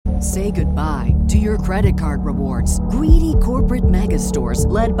Say goodbye to your credit card rewards. Greedy corporate mega stores,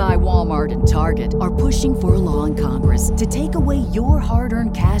 led by Walmart and Target, are pushing for a law in Congress to take away your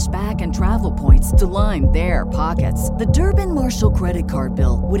hard-earned cash back and travel points to line their pockets. The Durbin-Marshall credit card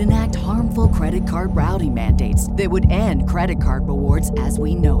bill would enact harmful credit card routing mandates that would end credit card rewards as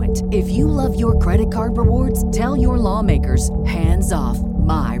we know it. If you love your credit card rewards, tell your lawmakers, hands off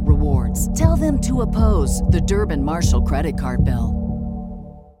my rewards. Tell them to oppose the Durbin-Marshall credit card bill.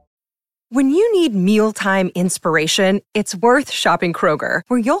 When you need mealtime inspiration, it's worth shopping Kroger,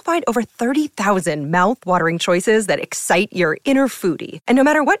 where you'll find over 30,000 mouth-watering choices that excite your inner foodie. And no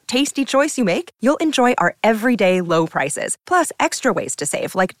matter what tasty choice you make, you'll enjoy our everyday low prices, plus extra ways to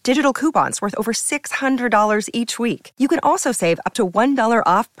save, like digital coupons worth over $600 each week. You can also save up to $1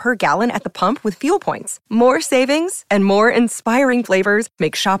 off per gallon at the pump with fuel points. More savings and more inspiring flavors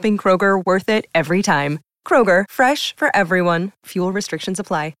make shopping Kroger worth it every time. Kroger, fresh for everyone. Fuel restrictions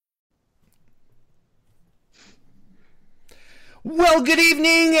apply. Well, good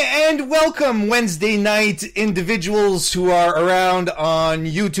evening and welcome, Wednesday night individuals who are around on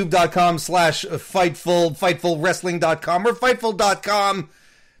youtube.com/Fightful, FightfulWrestling.com, or Fightful.com,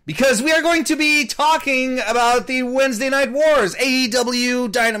 because we are going to be talking about the Wednesday Night Wars,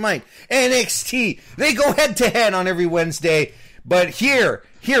 AEW Dynamite, NXT. They go head to head on every Wednesday, but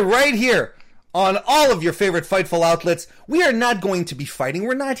right here, on all of your favorite Fightful outlets, we are not going to be fighting.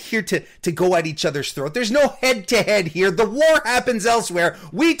 We're not here to go at each other's throat. There's no head-to-head here. The war happens elsewhere.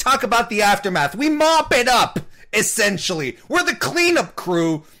 We talk about the aftermath. We mop it up, essentially. We're the cleanup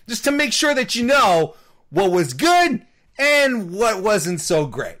crew, just to make sure that you know what was good and what wasn't so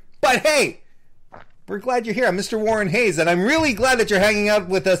great. But hey, we're glad you're here. I'm Mr. Warren Hayes, and I'm really glad that you're hanging out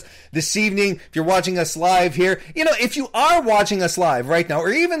with us this evening. If you're watching us live here, if you are watching us live right now,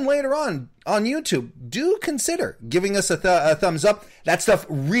 or even later on YouTube, do consider giving us a thumbs up. That stuff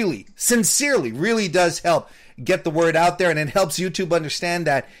really, sincerely, really does help get the word out there, and it helps YouTube understand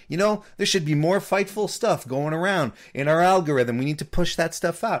that, there should be more Fightful stuff going around in our algorithm. We need to push that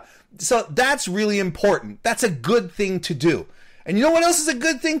stuff out. So that's really important. That's a good thing to do. And you know what else is a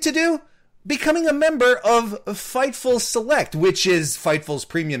good thing to do? Becoming a member of Fightful Select, which is Fightful's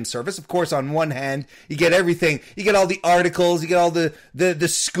premium service. Of course, on one hand, you get everything. You get all the articles, you get all the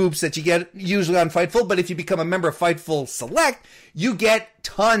scoops that you get usually on Fightful. But if you become a member of Fightful Select, you get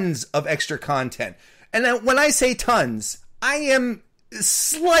tons of extra content. And when I say tons, I am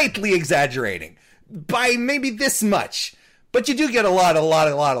slightly exaggerating by maybe this much. But you do get a lot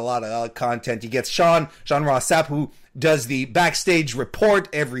of content. You get Sean Ross Sapp, who does the backstage report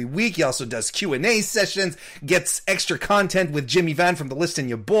every week. He also does Q&A sessions, gets extra content with Jimmy Van from The List and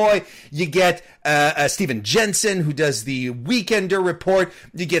Your Boy. You get Steven Jensen, who does the Weekender report.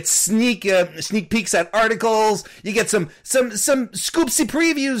 You get sneak peeks at articles. You get some scoopsy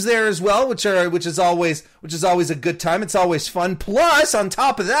previews there as well, which is always a good time. It's always fun. Plus, on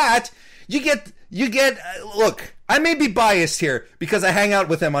top of that, you get look, I may be biased here because I hang out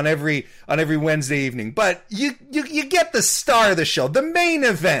with him on every Wednesday evening, but you get the star of the show, the main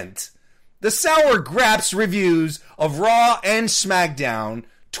event, the Sour Graps reviews of Raw and SmackDown,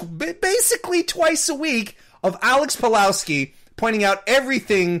 basically twice a week, of Alex Pulowski pointing out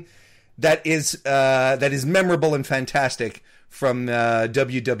everything that is memorable and fantastic from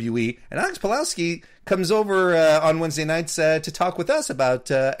WWE. And Alex Pulowski comes over on Wednesday nights to talk with us about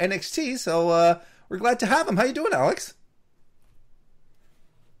NXT. So we're glad to have him. How you doing, Alex?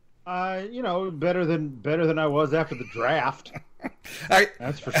 Better than I was after the draft.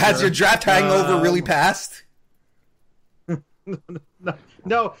 That's for sure. Has your draft hangover really passed?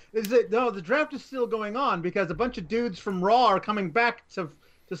 No, the draft is still going on because a bunch of dudes from Raw are coming back to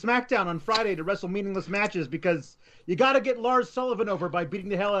SmackDown on Friday to wrestle meaningless matches because you got to get Lars Sullivan over by beating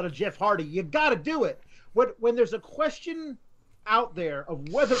the hell out of Jeff Hardy. You got to do it. When there's a question out there of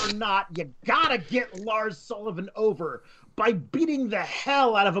whether or not you got to get Lars Sullivan over by beating the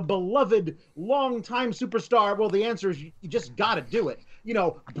hell out of a beloved longtime superstar, well, the answer is you just got to do it.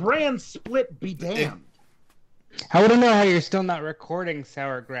 Brand split be damned. I want to know how you're still not recording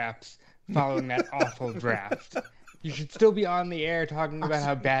Sour Graps following that awful draft. You should still be on the air talking about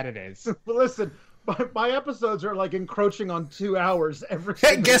how bad it is. But listen, my episodes are like encroaching on 2 hours every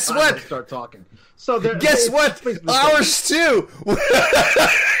Hey, guess time what? I start talking. So guess what? Ours too.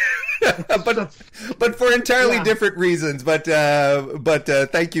 but for entirely different reasons. But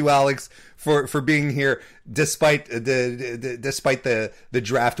thank you, Alex, for being here despite the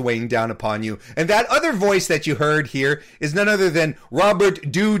draft weighing down upon you. And that other voice that you heard here is none other than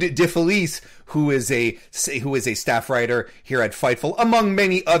Robert Dude DeFelice, who is a staff writer here at Fightful, among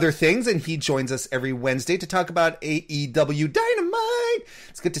many other things, and he joins us every Wednesday to talk about AEW Dynamite.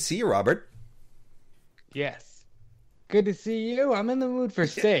 It's good to see you, Robert. Yes. Good to see you. I'm in the mood for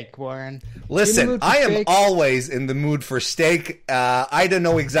steak, Warren. Listen, I am always in the mood for steak. I don't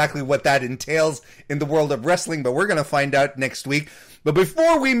know exactly what that entails in the world of wrestling, but we're going to find out next week. But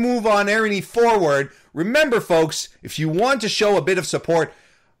before we move on any forward, remember, folks, if you want to show a bit of support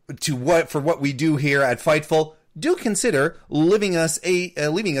for what we do here at Fightful, do consider leaving us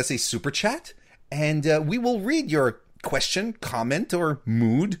a super chat, and we will read your question, comment, or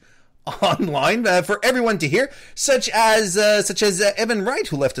mood online for everyone to hear, such as Evan Wright,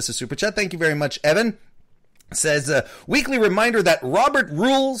 who left us a super chat. Thank you very much, Evan. Says, weekly reminder that Robert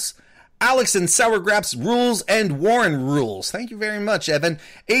rules, Alex and Sour Graps rules, and Warren rules. Thank you very much, Evan.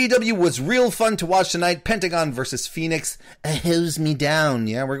 AEW was real fun to watch tonight. Pentagon versus Phoenix hose me down.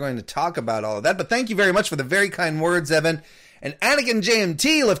 Yeah, we're going to talk about all of that, but thank you very much for the very kind words, Evan. And Anakin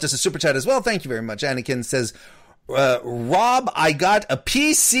JMT left us a super chat as well. Thank you very much. Anakin says, Rob, I got a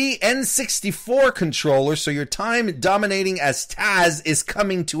PC N64 controller, so your time dominating as Taz is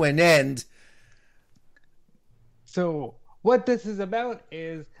coming to an end. So what this is about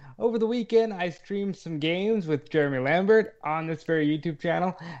is, over the weekend, I streamed some games with Jeremy Lambert on this very YouTube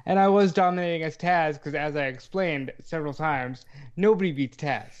channel, and I was dominating as Taz because, as I explained several times, nobody beats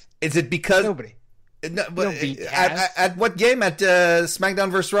Taz. Is it because... Nobody. No, but at what game? At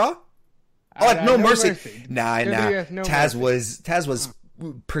SmackDown vs. Raw? Oh, at No Mercy. Nah. Taz was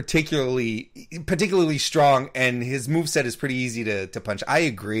particularly strong, and his moveset is pretty easy to punch. I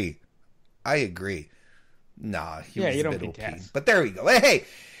agree. Nah, he was a bit OP. But there we go. Hey,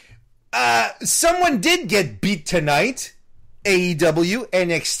 someone did get beat tonight. AEW,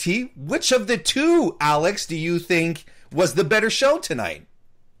 NXT. Which of the two, Alex, do you think was the better show tonight?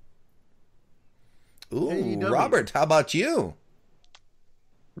 Ooh, AEW. Robert, how about you?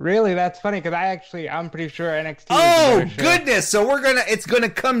 Really, that's funny because I'm pretty sure NXT. Oh goodness! So it's gonna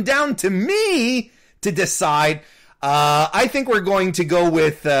come down to me to decide. I think we're going to go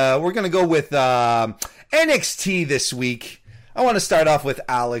with NXT this week. I want to start off with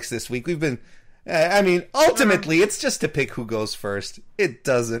Alex this week. We've been, ultimately, it's just to pick who goes first. It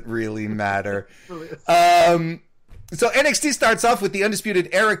doesn't really matter. So NXT starts off with the Undisputed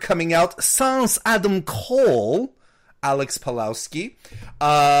Era coming out sans Adam Cole. Alex Pulowski.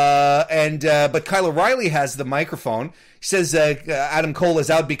 But Kyle O'Reilly has the microphone. He says Adam Cole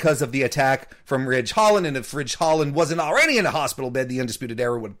is out because of the attack from Ridge Holland, and if Ridge Holland wasn't already in a hospital bed, the Undisputed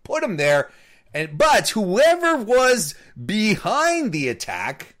Era would put him there. But whoever was behind the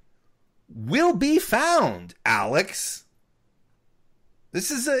attack will be found, Alex. This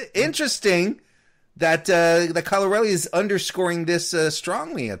is interesting that Kyle O'Reilly is underscoring this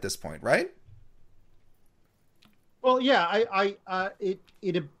strongly at this point, right? Well, yeah,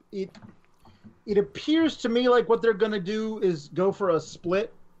 it appears to me like what they're going to do is go for a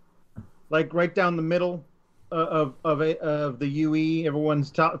split, like right down the middle of the UE.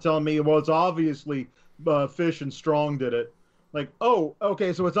 Everyone's telling me, well, it's obviously Fish and Strong did it. Like, oh,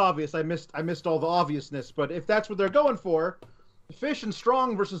 okay, so it's obvious. I missed all the obviousness. But if that's what they're going for, Fish and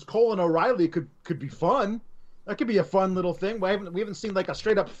Strong versus Cole and O'Reilly could be fun. That could be a fun little thing. We haven't seen like a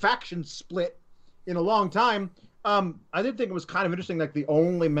straight up faction split in a long time. I did think it was kind of interesting, like the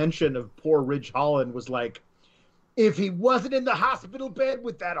only mention of poor Ridge Holland was like, if he wasn't in the hospital bed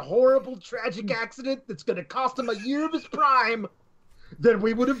with that horrible tragic accident that's going to cost him a year of his prime, then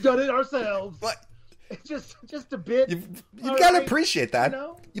we would have done it ourselves. But it's just a bit. You've got to appreciate that.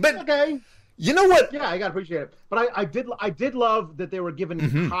 Okay. You know what? Yeah, I got to appreciate it. But I did love that they were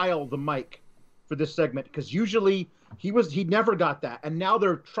giving Kyle the mic for this segment, because usually he never got that, and now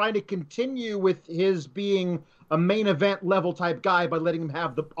they're trying to continue with his being a main event level type guy by letting him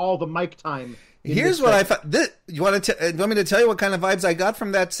have all the mic time. Here's what I thought. You want me to tell you what kind of vibes I got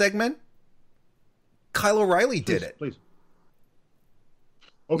from that segment? Kyle O'Reilly did it. Please.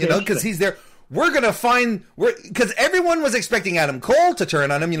 Okay. Because he's there. We're going to find... Because everyone was expecting Adam Cole to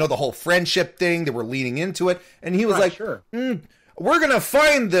turn on him. The whole friendship thing. They were leaning into it. And he was like, sure. We're going to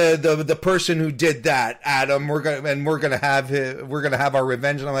find the person who did that, Adam. We're going to have our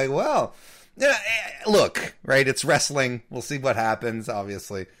revenge. And I'm like, well... Yeah, look, right? It's wrestling. We'll see what happens,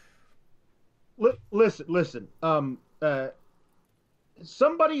 obviously. Listen.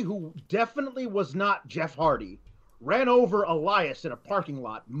 Somebody who definitely was not Jeff Hardy ran over Elias in a parking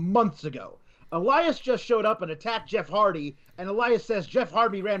lot months ago. Elias just showed up and attacked Jeff Hardy, and Elias says, Jeff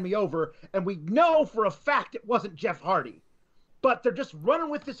Hardy ran me over, and we know for a fact it wasn't Jeff Hardy. But they're just running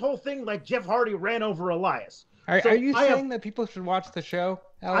with this whole thing like Jeff Hardy ran over Elias. Are you saying that people should watch the show,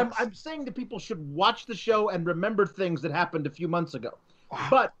 Alex? I'm saying that people should watch the show and remember things that happened a few months ago. Wow.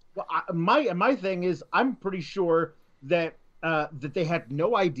 But my thing is, I'm pretty sure that that they had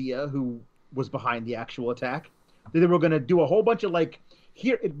no idea who was behind the actual attack. That they were going to do a whole bunch of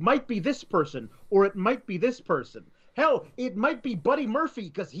here, it might be this person, or it might be this person. Hell, it might be Buddy Murphy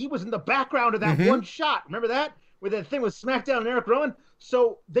because he was in the background of that one shot. Remember that? Where that thing was SmackDown and Eric Rowan?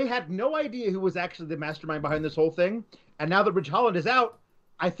 So they had no idea who was actually the mastermind behind this whole thing. And now that Ridge Holland is out,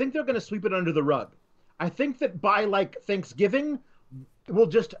 I think they're going to sweep it under the rug. I think that by Thanksgiving,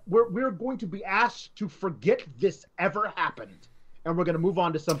 we're going to be asked to forget this ever happened. And we're going to move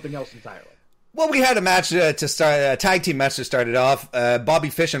on to something else entirely. Well, we had a match to start, a tag team match to start it off. Bobby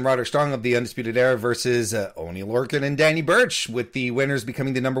Fish and Roderick Strong of the Undisputed Era versus Oney Lorcan and Danny Burch, with the winners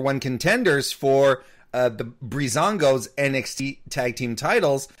becoming the number one contenders for the Breezangos NXT tag team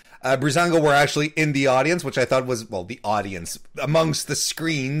titles. Breezango were actually in the audience, which I thought was, the audience, amongst the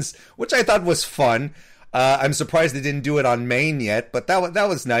screens, which I thought was fun. I'm surprised they didn't do it on main yet, but that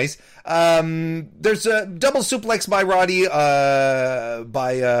was nice. There's a double suplex by Roddy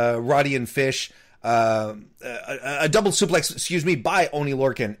and Fish. A double suplex, by Oney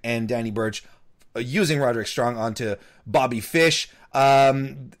Lorcan and Danny Burch, using Roderick Strong onto Bobby Fish.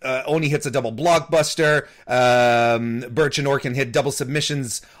 Oney hits a double blockbuster. Burch and Lorcan hit double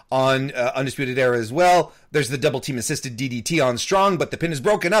submissions on Undisputed Era as well. There's the double team assisted DDT on Strong, but the pin is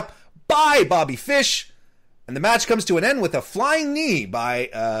broken up by Bobby Fish. And the match comes to an end with a flying knee by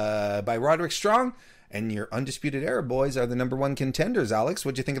Roderick Strong. And your Undisputed Era boys are the number one contenders. Alex,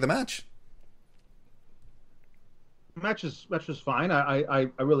 what'd you think of the match? Match was fine. I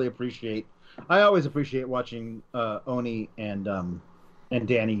really appreciate. I always appreciate watching Oney and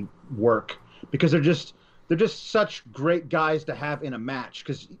Danny work, because they're just such great guys to have in a match.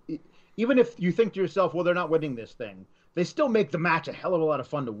 Because even if you think to yourself, well, they're not winning this thing, they still make the match a hell of a lot of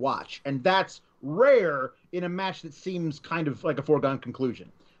fun to watch, and that's rare in a match that seems kind of like a foregone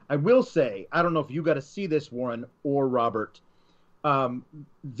conclusion. I will say, I don't know if you got to see this, Warren or Robert.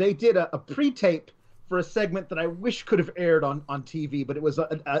 They did a pre-tape for a segment that I wish could have aired on TV, but it was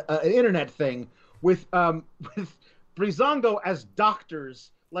an internet thing with Breezango as doctors,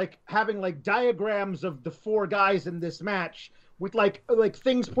 having diagrams of the four guys in this match with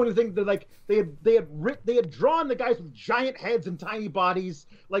things pointing things that they had drawn the guys with giant heads and tiny bodies.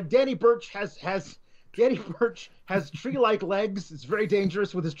 Danny Burch has tree-like legs. It's very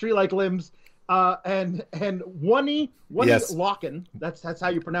dangerous with his tree-like limbs. And Oney yes. Lorcan, that's how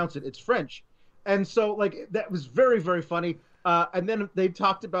you pronounce it. It's French. And so that was very, very funny. And then they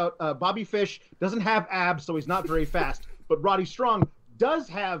talked about Bobby Fish doesn't have abs, so he's not very fast. But Roddy Strong does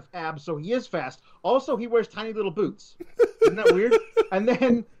have abs, so he is fast. Also, he wears tiny little boots. Isn't that weird? And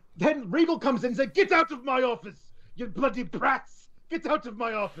then Regal comes in and says, "Get out of my office, you bloody brats! Get out of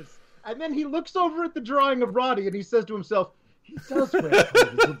my office!" And then he looks over at the drawing of Roddy and he says to himself, "He does wear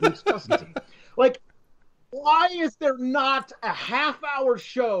tiny little boots, doesn't he?" Why is there not a half-hour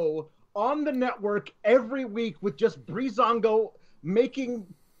show on the network every week with just Breezango making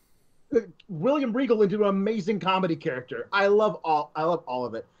William Regal into an amazing comedy character? I love all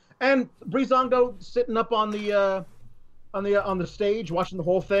of it. And Breezango sitting up on the stage watching the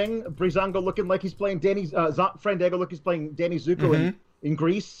whole thing. Breezango looking like he's playing Fandango looking he's playing Danny Zuko in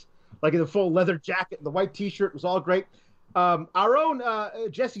Grease, in the full leather jacket and the white T-shirt. It was all great. Our own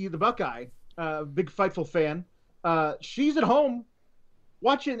Jessie the Buckeye, big Fightful fan. She's at home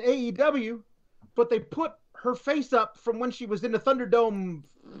watching AEW, but they put her face up from when she was in the Thunderdome,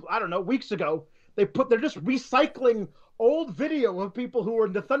 I don't know, weeks ago. They're just recycling old video of people who were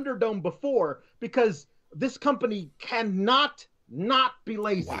in the Thunderdome before, because this company cannot not be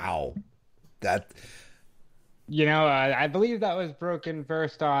lazy. Wow. I believe that was broken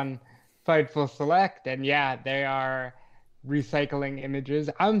first on Fightful Select, and yeah, they are recycling images.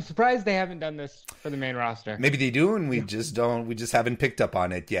 I'm surprised they haven't done this for the main roster. Maybe they do, and we just haven't picked up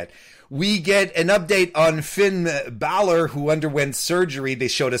on it yet. We get an update on Finn Balor, who underwent surgery. They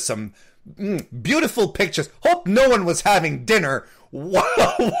showed us some beautiful pictures. Hope no one was having dinner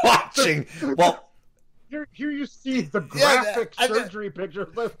while watching. Well, here you see the graphic surgery picture.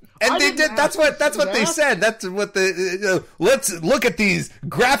 And they did. That's what they said. That's what let's look at these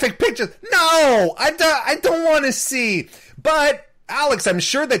graphic pictures. No, I don't want to see. But Alex, I'm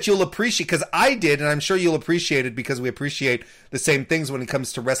sure that you'll appreciate, because I did, and I'm sure you'll appreciate it because we appreciate the same things when it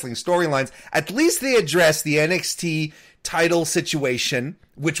comes to wrestling storylines. At least they addressed the NXT title situation,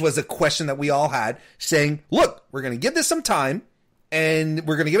 which was a question that we all had, saying, look, we're going to give this some time, and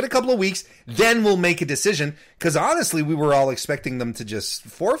we're going to give it a couple of weeks, then we'll make a decision. Because honestly, we were all expecting them to just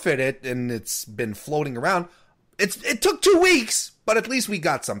forfeit it, and it's been floating around. It took 2 weeks, but at least we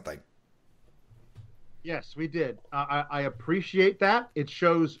got something. Yes, we did. I appreciate that. It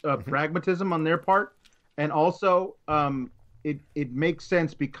shows pragmatism on their part. And also, it makes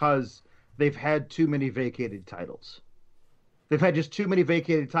sense because they've had too many vacated titles. They've had just too many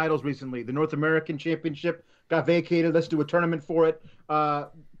vacated titles recently. The North American Championship got vacated. Let's do a tournament for it.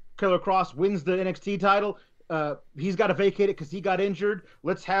 Killer Kross wins the NXT title. He's got to vacate it because he got injured.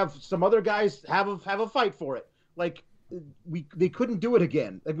 Let's have some other guys have a fight for it. Like they couldn't do it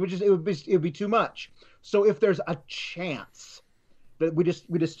again. Like it would be too much. So if there's a chance that we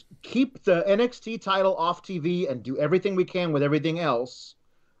just keep the NXT title off TV and do everything we can with everything else.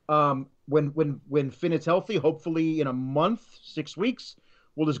 When Finn is healthy, hopefully in a month, 6 weeks,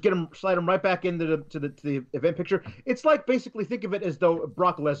 we'll just slide him right back into the event picture. It's like basically think of it as though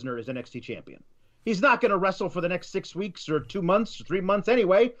Brock Lesnar is NXT champion. He's not going to wrestle for the next 6 weeks or 2 months or 3 months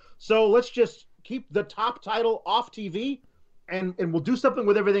anyway. So let's just keep the top title off TV and we'll do something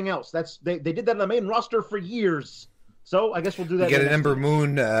with everything else. They did that on the main roster for years. So I guess we'll do that. You get an Ember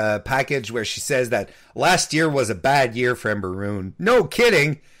Moon package where she says that last year was a bad year for Ember Moon. No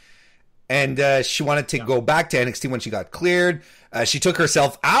kidding. And she wanted to go back to NXT when she got cleared. She took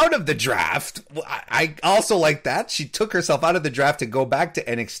herself out of the draft. I also like that. She took herself out of the draft to go back to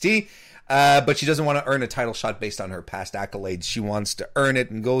NXT. But she doesn't want to earn a title shot based on her past accolades. She wants to earn it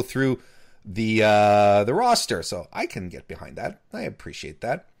and go through the roster. So I can get behind that. I appreciate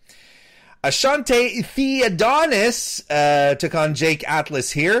that. Ashante Theodonis took on Jake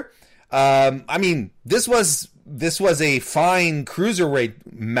Atlas here. I mean, this was a fine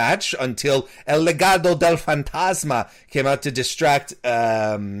cruiserweight match until El Legado del Fantasma came out to distract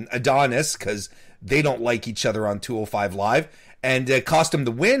Adonis because they don't like each other on 205 Live, and cost him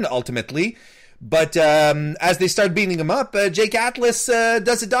the win ultimately. But as they start beating him up, Jake Atlas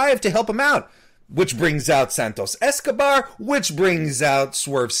does a dive to help him out, which brings out Santos Escobar, which brings out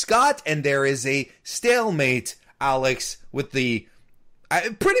Swerve Scott, and there is a stalemate, Alex, with the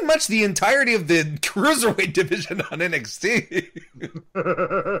pretty much the entirety of the cruiserweight division on NXT.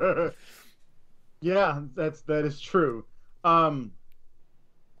 Yeah, that is true. I'm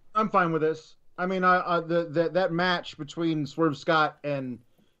fine with this. I mean, that match between Swerve Scott and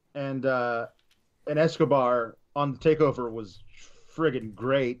Escobar on the Takeover was friggin'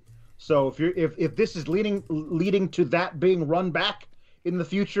 great. So if this is leading to that being run back in the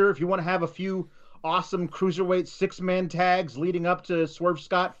future, if you want to have a few awesome cruiserweight 6-man tags leading up to Swerve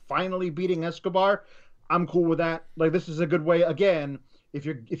Scott finally beating Escobar, I'm cool with that. Like, this is a good way. Again, if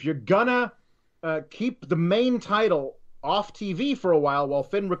you're gonna keep the main title off TV for a while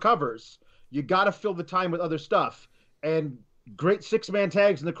Finn recovers, you got to fill the time with other stuff. And great 6-man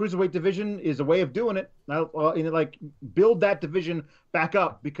tags in the cruiserweight division is a way of doing it. Now, like, build that division back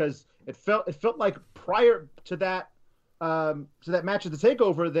up, because it felt like prior to that match at the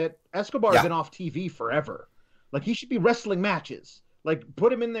Takeover that Escobar's been off TV forever. Like, he should be wrestling matches. Like,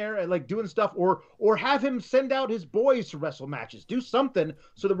 put him in there and like doing stuff, or have him send out his boys to wrestle matches. Do something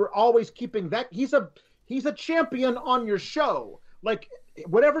so that we're always keeping that. He's a champion on your show. Like,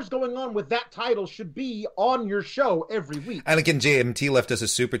 whatever's going on with that title should be on your show every week. Anakin JMT left us a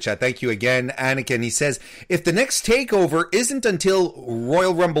super chat. Thank you again, Anakin. He says, if the next Takeover isn't until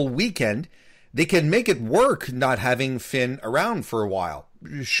Royal Rumble weekend, they can make it work not having Finn around for a while.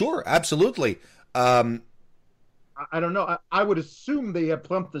 Sure, absolutely. I don't know. I would assume they have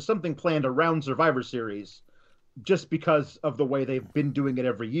something planned around Survivor Series, just because of the way they've been doing it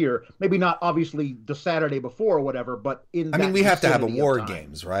every year. Maybe not obviously the Saturday before or whatever, but in. I mean, we have to have a War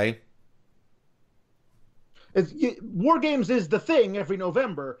Games, right? War Games is the thing every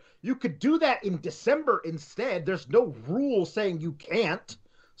November. You could do that in December instead. There's no rule saying you can't.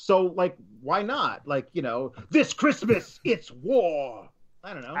 So, like, why not? Like, this Christmas, it's war.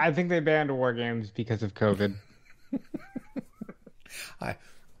 I don't know. I think they banned War Games because of COVID. I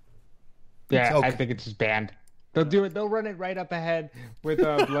think it's just banned. They'll do it. They'll run it right up ahead with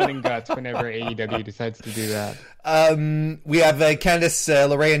Blood and Guts whenever AEW decides to do that. We have Candice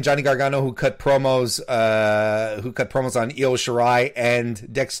LeRae and Johnny Gargano who cut promos on Io Shirai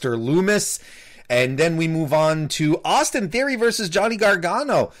and Dexter Lumis. And then we move on to Austin Theory versus Johnny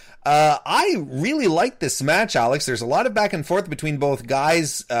Gargano. I really like this match, Alex. There's a lot of back and forth between both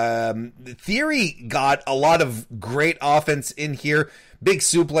guys. Theory got a lot of great offense in here. Big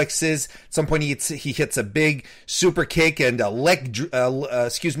suplexes. At some point, he hits a big super kick and a leg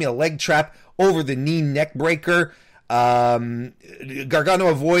trap over the knee neck breaker. Gargano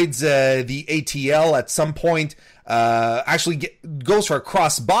avoids the ATL at some point. Actually goes for a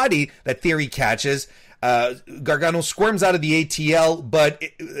cross body that Theory catches. Gargano squirms out of the ATL,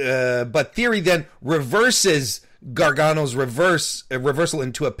 but Theory then reverses Gargano's reversal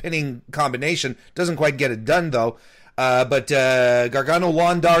into a pinning combination. Doesn't quite get it done though. But Gargano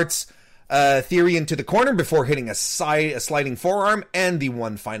lawn darts Theory into the corner before hitting a sliding forearm and the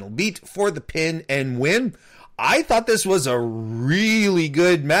one final beat for the pin and win. I thought this was a really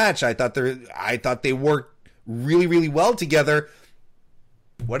good match. I thought they worked really, really well together.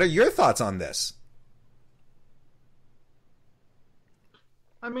 What are your thoughts on this?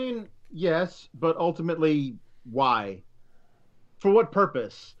 I mean, yes, but ultimately, why? For what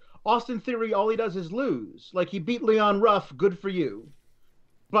purpose? Austin Theory, all he does is lose. Like, he beat Leon Ruff, good for you.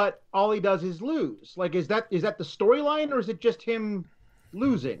 But all he does is lose. Like, is that the storyline, or is it just him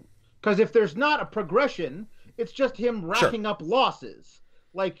losing? Because if there's not a progression, it's just him racking up losses.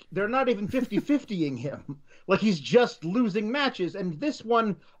 Like, they're not even 50-50ing him. Like, he's just losing matches. And this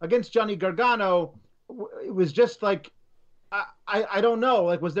one against Johnny Gargano, it was just like, I don't know.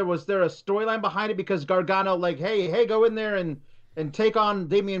 Like, was there a storyline behind it? Because Gargano, like, hey, go in there and take on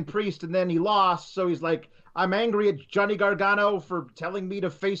Damian Priest, and then he lost. So he's like, I'm angry at Johnny Gargano for telling me to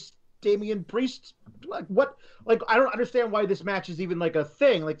face Damian Priest. Like, what? Like, I don't understand why this match is even like a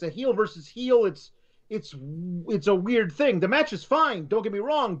thing. Like, it's a heel versus heel. It's a weird thing. The match is fine. Don't get me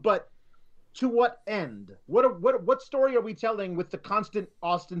wrong, but to what end? What story are we telling with the constant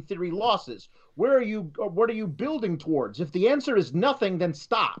Austin Theory losses? What are you building towards? If the answer is nothing, then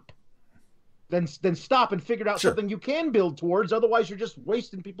stop. Then stop and figure out something you can build towards. Otherwise, you're just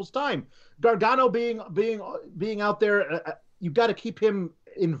wasting people's time. Gargano being out there, you've got to keep him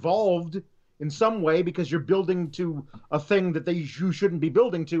involved in some way, because you're building to a thing that you shouldn't be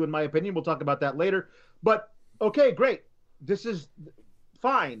building to, in my opinion. We'll talk about that later. But okay, great. This is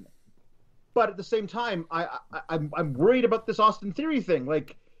fine. But at the same time, I'm worried about this Austin Theory thing.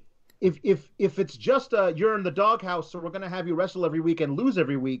 Like, if it's just you're in the doghouse, so we're going to have you wrestle every week and lose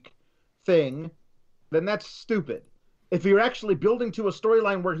every week thing, then that's stupid. If you're actually building to a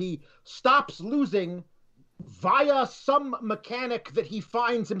storyline where he stops losing via some mechanic that he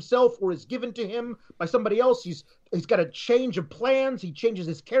finds himself or is given to him by somebody else, he's got a change of plans, he changes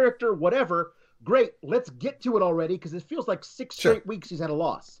his character, whatever, great, let's get to it already, because it feels like 6 straight weeks he's had a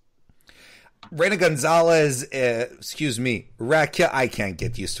loss. Reina Gonzalez, Raquel, I can't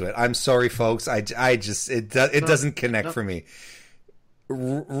get used to it. I'm sorry, folks. It doesn't connect for me.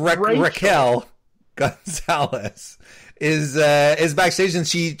 Raquel Gonzalez is backstage, and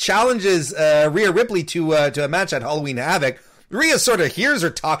she challenges Rhea Ripley to a match at Halloween Havoc. Rhea sort of hears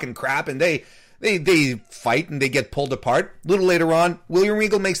her talking crap, and they fight and they get pulled apart. A little later on, William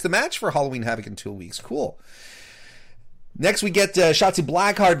Regal makes the match for Halloween Havoc in 2 weeks. Cool. Next, we get Shotzi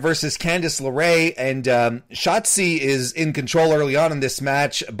Blackheart versus Candice LeRae, and Shotzi is in control early on in this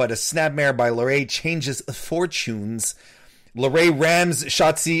match, but a snapmare by LeRae changes fortunes. LeRae rams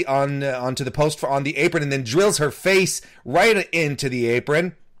Shotzi onto the post on the apron and then drills her face right into the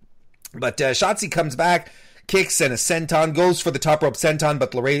apron. But Shotzi comes back, kicks and a senton, goes for the top rope senton,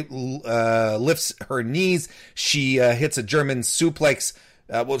 but LeRae lifts her knees. She hits a German suplex.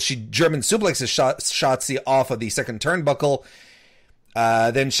 She German suplexes Shotzi off of the second turnbuckle.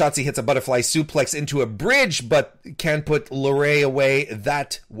 Then Shotzi hits a butterfly suplex into a bridge, but can't put LeRae away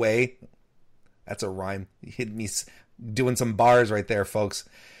that way. That's a rhyme. You hit me doing some bars right there, folks.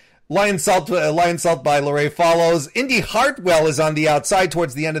 Lion Salt by LeRae follows. Indy Hartwell is on the outside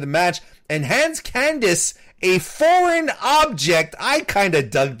towards the end of the match and hands Candice a foreign object. I kind of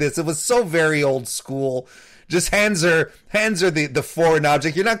dug this. It was so very old school. Just hands her the foreign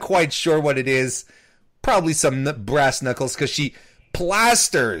object. You're not quite sure what it is. Probably some brass knuckles, because she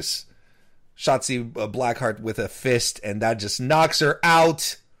plasters Shotzi Blackheart with a fist, and that just knocks her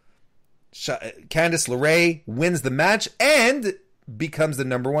out. Candice LeRae wins the match and becomes the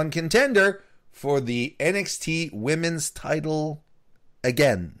number 1 contender for the NXT Women's title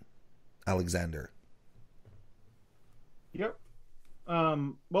again. Alexander. Yep.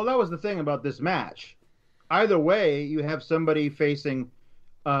 Well, that was the thing about this match. Either way, you have somebody facing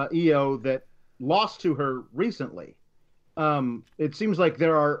Io that lost to her recently. It seems like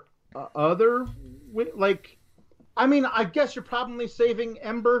there are other, I guess you're probably saving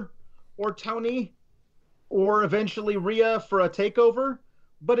Ember or Tony or eventually Rhea for a takeover,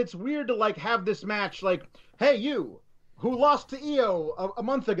 but it's weird to have this match hey, you who lost to Io a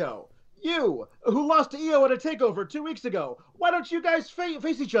month ago, you who lost to Io at a takeover 2 weeks ago, why don't you guys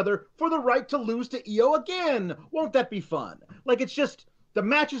face each other for the right to lose to Io again? Won't that be fun? It's just, the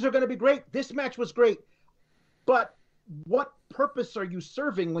matches are going to be great. This match was great. But what purpose are you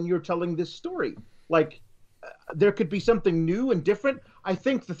serving when you're telling this story? There could be something new and different. I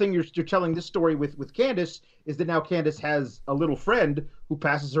think the thing you're telling this story with Candice is that now Candice has a little friend who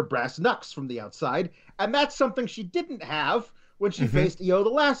passes her brass knucks from the outside, and that's something she didn't have when she faced Io the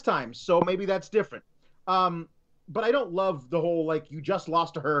last time. So maybe that's different. but I don't love the whole like you just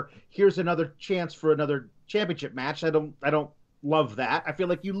lost to her. Here's another chance for another championship match. I don't love that. I feel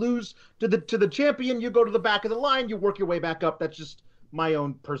like you lose to the champion, you go to the back of the line, you work your way back up. That's just my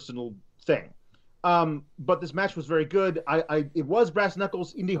own personal thing. But this match was very good. It was brass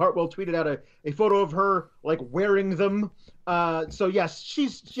knuckles. Indy Hartwell tweeted out a photo of her like wearing them. So yes,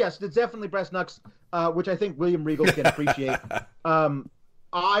 it's definitely brass knucks, which I think William Regal can appreciate.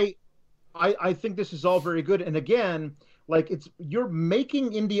 I think this is all very good. And again, like you're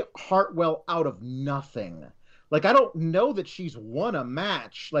making Indy Hartwell out of nothing. Like, I don't know that she's won a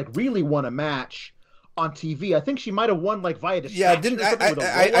match, like really won a match on TV. I think she might have won like via distraction.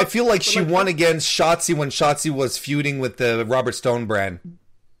 Yeah, I feel like she won against Shotzi when Shotzi was feuding with the Robert Stone brand.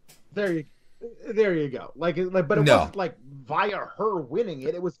 There you go. But it wasn't like via her winning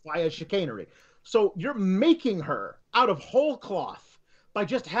it. It was via chicanery. So you're making her out of whole cloth by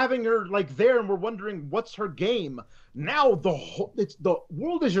just having her like there, and we're wondering what's her game. Now the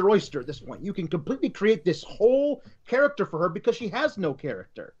world is your oyster at this point. You can completely create this whole character for her because she has no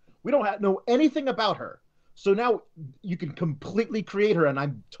character. We don't know anything about her. So now you can completely create her, and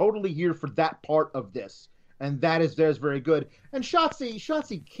I'm totally here for that part of this. And there's very good. And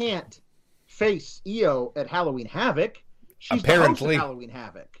Shotzi can't face Io at Halloween Havoc. She's apparently the host of Halloween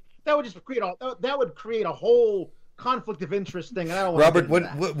Havoc. That would just create a whole conflict of interest thing. And I don't want Robert, to get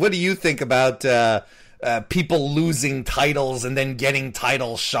into that. what do you think about people losing titles and then getting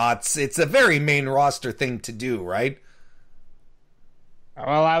title shots? It's a very main roster thing to do, right?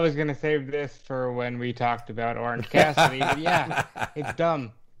 Well, I was going to save this for when we talked about Orange Cassidy, but yeah, it's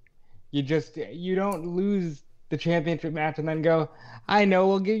dumb. You don't lose the championship match and then go, I know,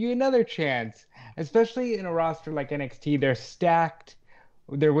 we'll give you another chance. Especially in a roster like NXT, they're stacked.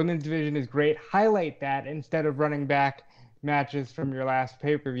 Their women's division is great. Highlight that instead of running back matches from your last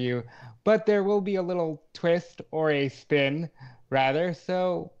pay-per-view. But there will be a little twist or a spin, rather,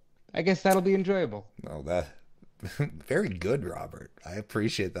 so I guess that'll be enjoyable. Oh, that... Very good, Robert. I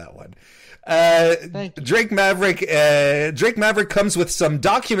appreciate that one. Thank you. Drake Maverick comes with some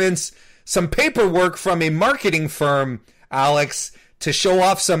documents, some paperwork from a marketing firm, Alex, to show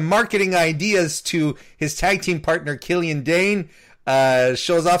off some marketing ideas to his tag team partner, Killian Dane.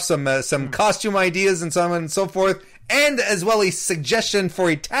 Shows off some costume ideas and so on and so forth, and as well a suggestion for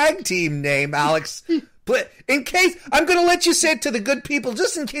a tag team name, Alex. But in case, I'm going to let you say it to the good people,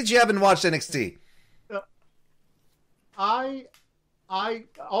 just in case you haven't watched NXT. I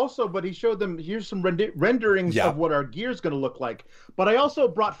also, but he showed them, here's some renderings of what our gear's going to look like. But I also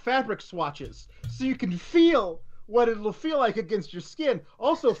brought fabric swatches so you can feel what it'll feel like against your skin.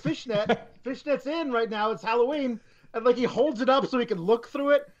 Also, Fishnet's in right now. It's Halloween. And like he holds it up so he can look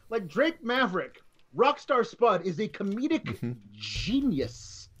through it. Like Drake Maverick, Rockstar Spud is a comedic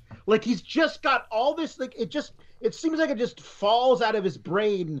genius. Like he's just got all this, like it seems like it just falls out of his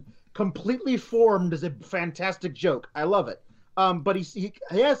brain, completely formed as a fantastic joke. I love it. But he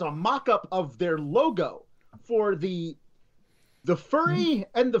has a mock-up of their logo for the Furry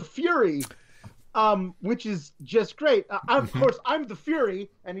and the Fury, which is just great. Of course, I'm the Fury,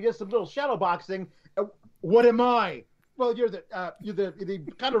 and he does some little shadow boxing. What am I? Well, you're the he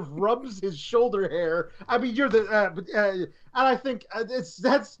kind of rubs his shoulder hair. I mean, you're the and I think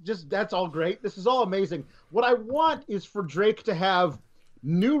that's all great. This is all amazing. What I want is for Drake to have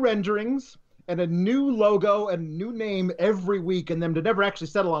new renderings and a new logo and new name every week, and them to never actually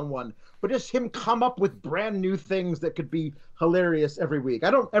settle on one, but just him come up with brand new things that could be hilarious every week.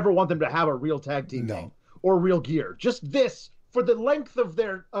 I don't ever want them to have a real tag team name or real gear. Just this for the length of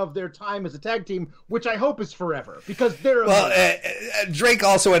their time as a tag team, which I hope is forever, because they're Drake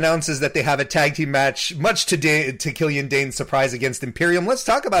also announces that they have a tag team match, much to Killian Dane's surprise, against Imperium. Let's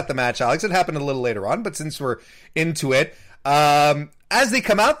talk about the match, Alex. It happened a little later on, but since we're into it, as they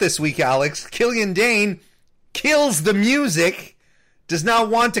come out this week, Alex, Killian Dane kills the music, does not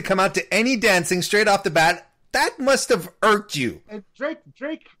want to come out to any dancing straight off the bat. That must have irked you. And Drake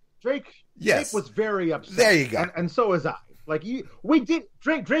was very upset. There you go. And so was I. Like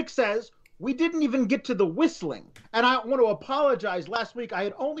Drake says, we didn't even get to the whistling. And I want to apologize. Last week, I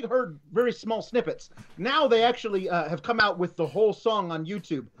had only heard very small snippets. Now they actually have come out with the whole song on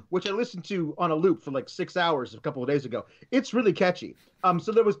YouTube, which I listened to on a loop for like 6 hours a couple of days ago. It's really catchy.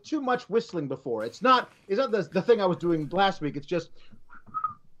 So there was too much whistling before. It's not the thing I was doing last week. It's just,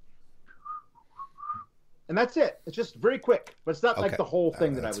 and that's it. It's just very quick, but it's not like the whole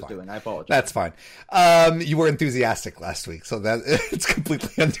thing that I was doing. I apologize. That's fine. You were enthusiastic last week, so that it's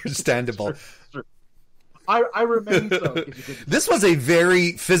completely understandable. Sure. I remain so. This was a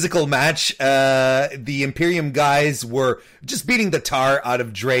very physical match. The Imperium guys were just beating the tar out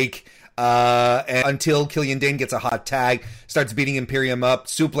of Drake. and until Killian Dane gets a hot tag, starts beating Imperium up,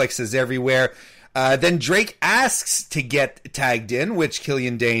 suplexes everywhere. Then Drake asks to get tagged in, which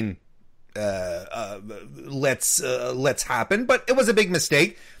Killian Dane lets happen, but it was a big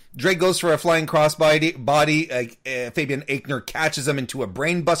mistake. Drake goes for a flying crossbody. Fabian Aichner catches him into a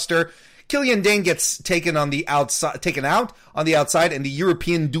brainbuster. Killian Dane gets taken out on the outside, and the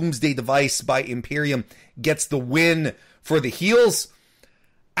European Doomsday Device by Imperium gets the win for the heels.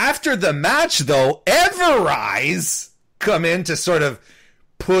 After the match, though, Everrise come in to sort of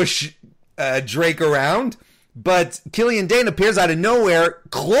push Drake around, but Killian Dane appears out of nowhere,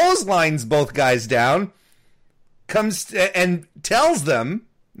 clotheslines both guys down, comes and tells them,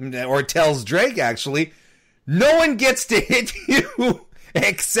 or tells Drake actually, no one gets to hit you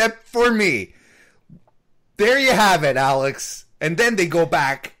except for me. There you have it, Alex. And then they go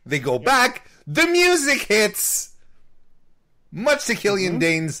back. The music hits. Much to Killian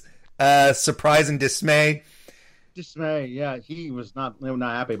Dane's surprise and dismay. Yeah. He was not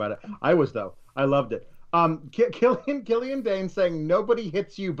happy about it. I was, though. I loved it. Killian Dane saying nobody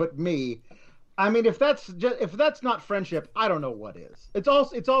hits you but me. I mean, if that's not friendship, I don't know what is. It's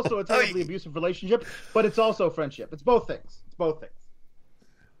also a terribly abusive relationship, but it's also friendship. It's both things.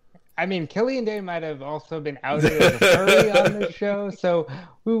 I mean, Killian Dane might have also been outed as a furry on this show, so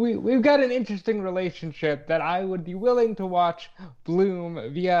we've got an interesting relationship that I would be willing to watch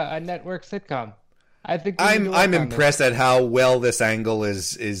bloom via a network sitcom. I think I'm impressed at how well this angle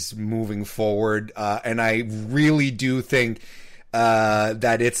is moving forward, and I really do think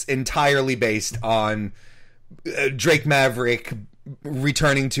that it's entirely based on Drake Maverick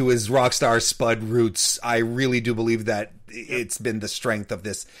returning to his Rockstar Spud roots. I really do believe that it's been the strength of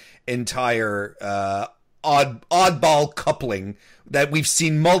this entire oddball coupling that we've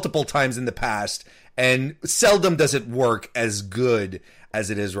seen multiple times in the past, and seldom does it work as good as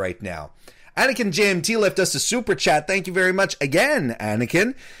it is right now. Anakin JMT left us a super chat. Thank you very much again,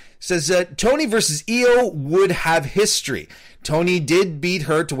 Anakin. Says, Tony versus Io would have history. Tony did beat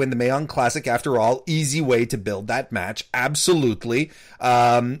her to win the Mae Young Classic after all. Easy way to build that match. Absolutely.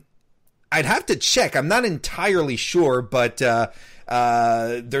 I'd have to check. I'm not entirely sure, but they've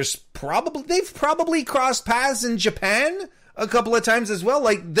probably crossed paths in Japan a couple of times as well.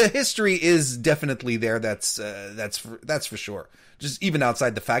 Like, the history is definitely there. That's for sure. Just even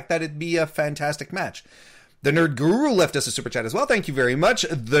outside the fact that it'd be a fantastic match. The Nerd Guru left us a super chat as well. Thank you very much,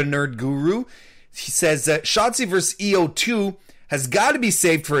 The Nerd Guru. He says, Shotzi vs. EO2 has got to be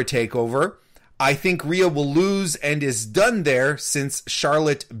saved for a takeover. I think Rhea will lose and is done there since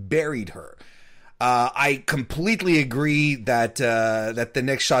Charlotte buried her. I completely agree that the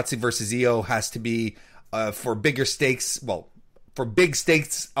next Shotzi vs. EO has to be for bigger stakes. Well, for big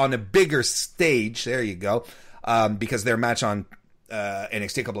stakes on a bigger stage. There you go. Because their match on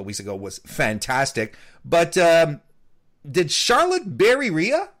NXT a couple of weeks ago was fantastic. But did Charlotte bury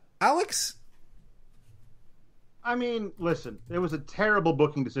Rhea, Alex? I mean, listen, it was a terrible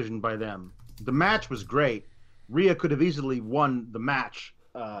booking decision by them. The match was great. Rhea could have easily won the match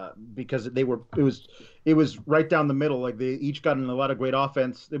because it was right down the middle. Like, they each got in a lot of great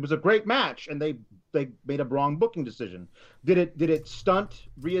offense. It was a great match, and they made a wrong booking decision. Did it stunt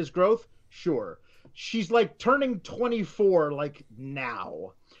Rhea's growth? Sure. She's like turning 24 like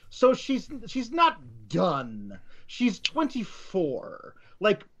now. So she's not done. She's 24.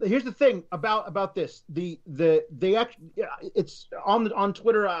 Like, here's the thing about this. It's on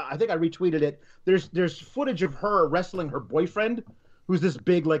Twitter. I think I retweeted it. There's footage of her wrestling her boyfriend, who's this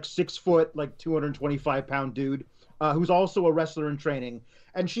big, like 6 foot, like 225-pound dude, who's also a wrestler in training,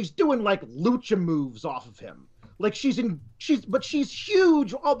 and she's doing like lucha moves off of him. Like, she's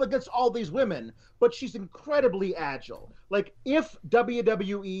huge against all these women, but she's incredibly agile. Like, if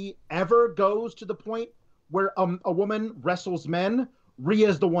WWE ever goes to the point where a woman wrestles men,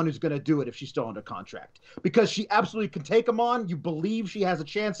 Rhea's the one who's going to do it if she's still under contract, because she absolutely can take them on. You believe she has a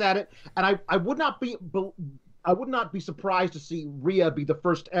chance at it, and I would not be surprised to see Rhea be the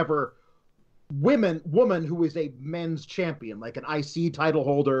first ever woman who is a men's champion, like an IC title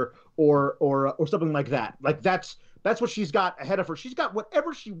holder or something like that. Like, that's what she's got ahead of her. She's got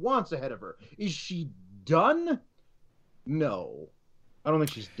whatever she wants ahead of her. Is she done? No, I don't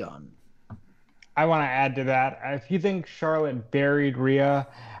think she's done. I want to add to that. If you think Charlotte buried Rhea,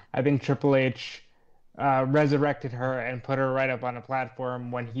 I think Triple H resurrected her and put her right up on a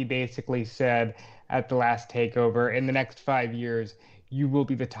platform when he basically said at the last takeover, in the next 5 years, you will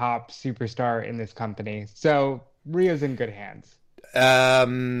be the top superstar in this company. So Rhea's in good hands.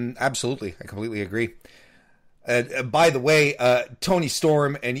 Absolutely. I completely agree. By the way, Toni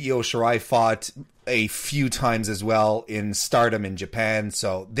Storm and Io Shirai fought a few times as well in Stardom in Japan.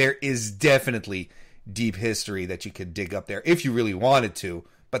 So there is definitely deep history that you could dig up there if you really wanted to,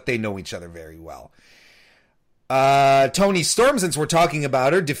 but they know each other very well. Toni Storm, since we're talking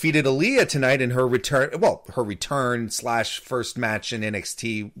about her, defeated Aaliyah tonight in her return / first match in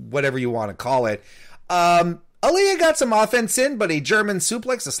NXT, whatever you want to call it. Aaliyah got some offense in, but a German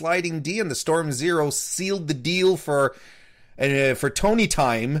suplex, a sliding D, and the Storm Zero sealed the deal for Toni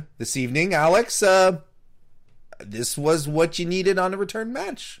time this evening. Alex, this was what you needed on a return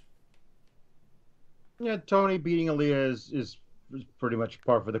match. Yeah, Toni beating Aaliyah is pretty much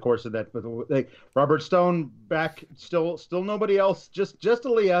par for the course of that. But Robert Stone back, still nobody else, just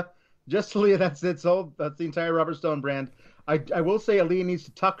Aaliyah. Just Aaliyah, that's it. So that's the entire Robert Stone brand. I will say Aaliyah needs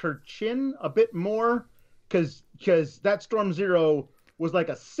to tuck her chin a bit more, because that Storm Zero was like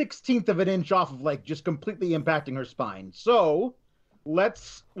a 1/16 of an inch off of like just completely impacting her spine. So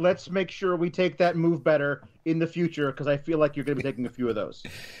let's make sure we take that move better in the future, because I feel like you're going to be taking a few of those.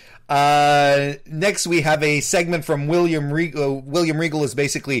 Next we have a segment from William Regal. William Regal is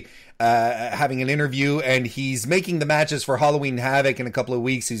basically having an interview, and he's making the matches for Halloween Havoc in a couple of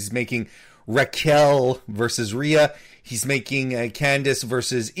weeks. He's making Raquel versus Rhea. He's making Candice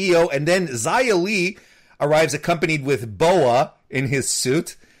versus Io, and then Xia Li arrives accompanied with Boa in his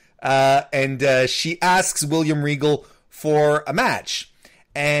suit, and she asks William Regal for a match.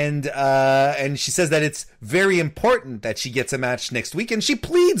 And she says that it's very important that she gets a match next week, and she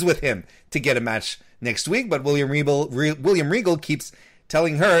pleads with him to get a match next week. But William Regal keeps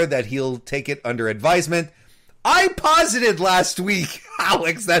telling her that he'll take it under advisement. I posited last week,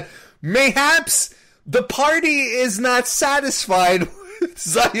 Alex, that mayhaps the party is not satisfied with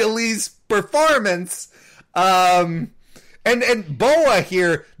Xia Li's performance. And Boa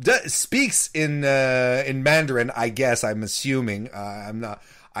here speaks in Mandarin, I guess. I'm assuming. I'm not.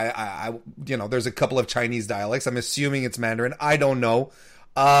 There's a couple of Chinese dialects. I'm assuming it's Mandarin. I don't know.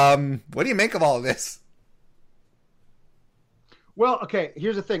 What do you make of all of this? Well, okay.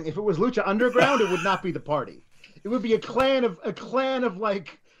 Here's the thing. If it was Lucha Underground, it would not be the party. It would be a clan of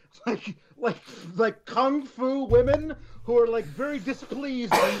like kung fu women who are like very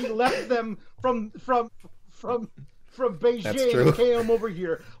displeased when he left them from Beijing and came over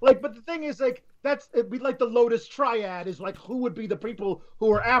here. Like, but the thing is, like, it'd be like the Lotus Triad is like who would be the people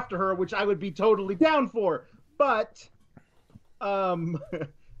who are after her, which I would be totally down for. But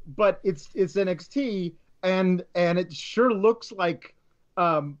it's NXT, and it sure looks like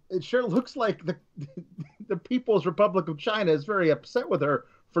the People's Republic of China is very upset with her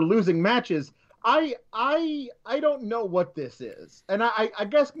for losing matches. I don't know what this is, and I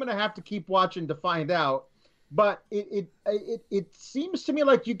guess I'm gonna have to keep watching to find out. But it seems to me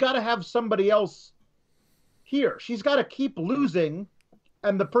like you got to have somebody else here. She's got to keep losing,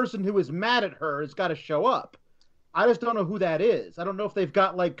 and the person who is mad at her has got to show up. I just don't know who that is. I don't know if they've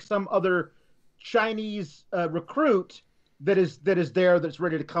got like some other Chinese recruit that is there that's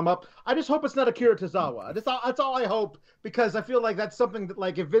ready to come up. I just hope it's not Akira Tozawa. That's all I hope, because I feel like that's something that,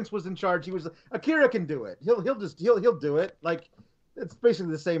 like, if Vince was in charge, Akira can do it. He'll do it. Like, it's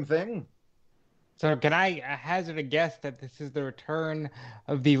basically the same thing. So can I hazard a guess that this is the return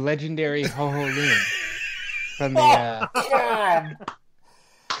of the legendary Ho Ho Lun from the? God.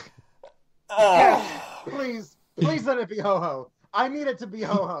 Please let it be Ho Ho. I need it to be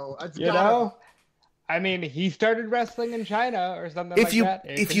Ho Ho. I mean, he started wrestling in China or something like that.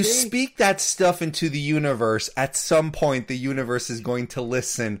 If you speak that stuff into the universe, at some point the universe is going to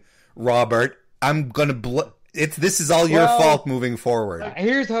listen. Robert, I'm gonna this is all your fault moving forward.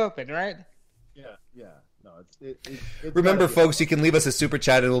 Here's hoping, right? Yeah. No, it's Remember, folks, you can leave us a super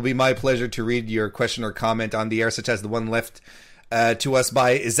chat, and it will be my pleasure to read your question or comment on the air, such as the one left to us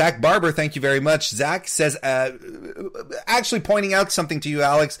by Zach Barber. Thank you very much. Zach says, actually pointing out something to you,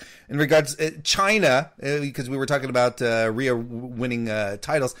 Alex, in regards China, because we were talking about Rhea winning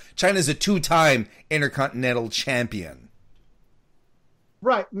titles. China is a 2-time Intercontinental Champion.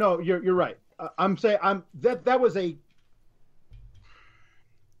 Right. No, you're right. I'm saying that was a,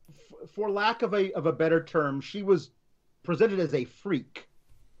 for lack of a better term, she was presented as a freak.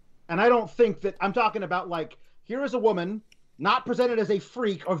 And I don't think that I'm talking about, like, here is a woman not presented as a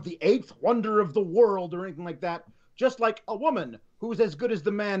freak of the 8th wonder of the world or anything like that, just like a woman who's as good as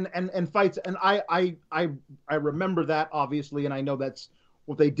the men and fights. And I remember that, obviously, and I know that's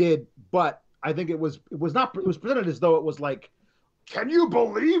what they did, but I think it was presented as though it was like, can you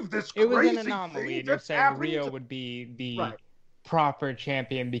believe this crazy thing? It was an anomaly, and you're saying Rhea would be the proper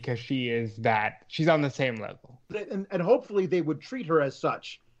champion because she's on the same level. And hopefully they would treat her as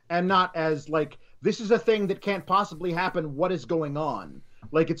such, and not as like, this is a thing that can't possibly happen, what is going on?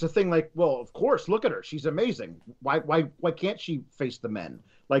 Like it's a thing like, well, of course, look at her. She's amazing. Why can't she face the men?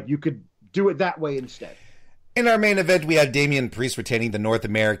 Like you could do it that way instead. In our main event, we had Damian Priest retaining the North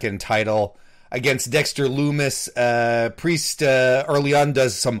American title against Dexter Lumis. Priest early on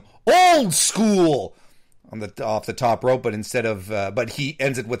does some old school off the top rope, but but he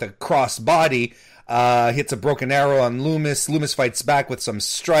ends it with a cross body. Hits a broken arrow on Lumis. Lumis fights back with some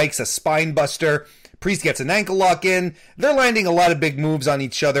strikes, a spine buster. Priest gets an ankle lock in. They're landing a lot of big moves on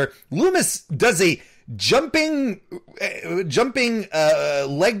each other. Lumis does a jumping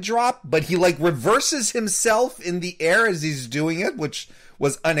leg drop, but he like reverses himself in the air as he's doing it, which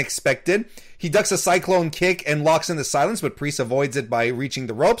was unexpected. He ducks a cyclone kick and locks in the silence, but Priest avoids it by reaching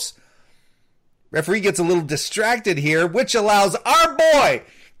the ropes. Referee gets a little distracted here, which allows our boy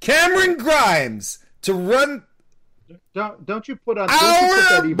Cameron Grimes to run. Don't you put on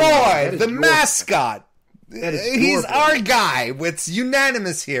our boy, the mascot. He's our guy. It's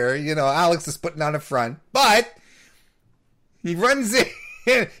unanimous here. You know, Alex is putting on a front, but he runs in.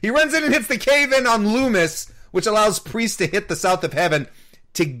 He runs in and hits the cave-in on Lumis, which allows Priest to hit the South of Heaven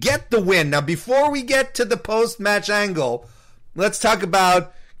to get the win. Now, before we get to the post-match angle, let's talk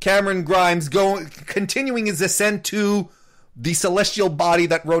about Cameron Grimes continuing his ascent to the celestial body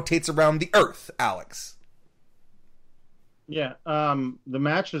that rotates around the Earth. Alex. Yeah, the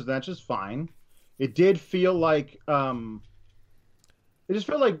match is fine. It did feel like Dexter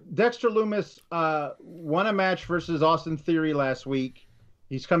Lumis won a match versus Austin Theory last week.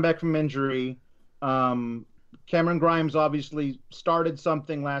 He's come back from injury. Cameron Grimes obviously started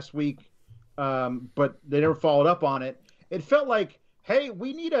something last week, but they never followed up on it. It felt like, hey,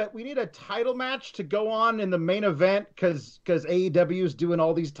 we need a title match to go on in the main event because AEW is doing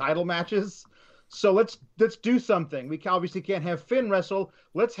all these title matches. So let's do something. We obviously can't have Finn wrestle.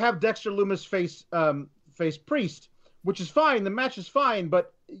 Let's have Dexter Lumis face Priest, which is fine. The match is fine,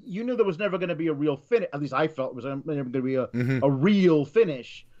 but you knew there was never going to be a real finish. At least I felt it was never going to be a real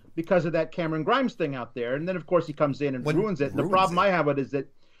finish because of that Cameron Grimes thing out there. And then, of course, he comes in and ruins it. The problem I have with it is that,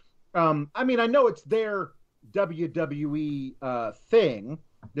 I know it's their WWE thing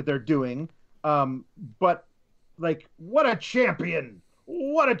that they're doing, but like, what a champion!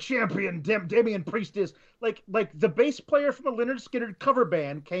 What a champion Damian Priest is. Like the bass player from the Lynyrd Skynyrd cover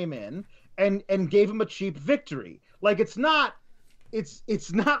band came in and gave him a cheap victory. Like it's not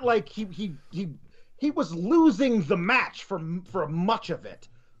like he was losing the match for much of it.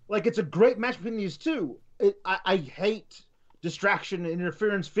 Like it's a great match between these two. I hate distraction and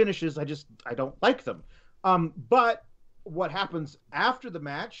interference finishes. I don't like them. But what happens after the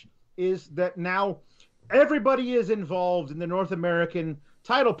match is that now everybody is involved in the North American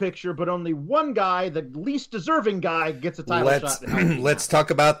title picture, but only one guy, the least deserving guy, gets a title shot. Let's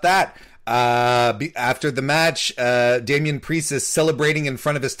talk about that. After the match, Damian Priest is celebrating in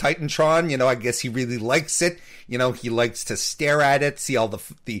front of his Titantron. You know, I guess he really likes it. You know, he likes to stare at it, see all the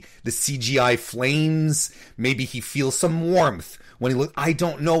CGI flames. Maybe he feels some warmth when he looks. I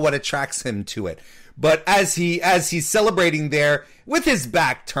don't know what attracts him to it. But as he's celebrating there, with his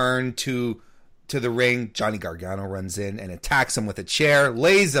back turned to the ring, Johnny Gargano runs in and attacks him with a chair,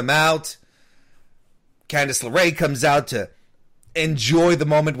 lays him out. Candice LeRae comes out to enjoy the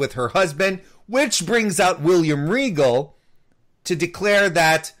moment with her husband, which brings out William Regal to declare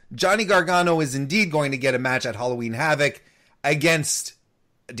that Johnny Gargano is indeed going to get a match at Halloween Havoc against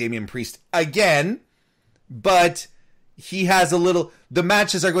Damian Priest again, but he has the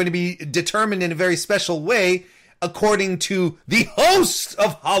matches are going to be determined in a very special way according to the host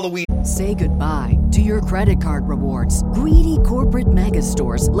of Halloween. Say goodbye to your credit card rewards. Greedy corporate mega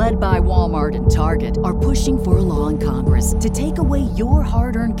stores, led by Walmart and Target, are pushing for a law in Congress to take away your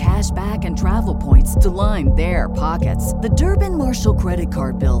hard-earned cash back and travel points to line their pockets. The Durbin-Marshall credit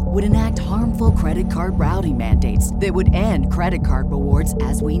card bill would enact harmful credit card routing mandates that would end credit card rewards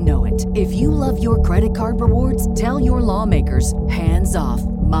as we know it. If you love your credit card rewards, tell your lawmakers, hands off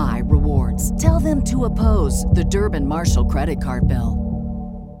my rewards. Tell them to oppose the Durbin-Marshall credit card bill.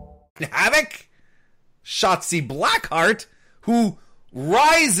 Havoc, Shotzi Blackheart, who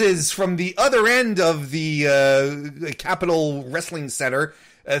rises from the other end of the Capitol Wrestling Center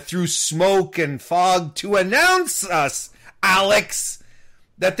through smoke and fog to announce us, Alex,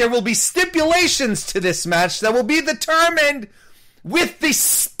 that there will be stipulations to this match that will be determined with the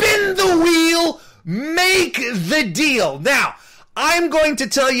spin the wheel, make the deal. Now, I'm going to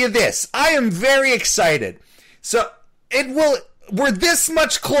tell you this. I am very excited. So we're this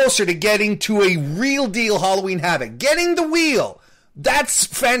much closer to getting to a real deal Halloween Havoc. Getting the wheel. That's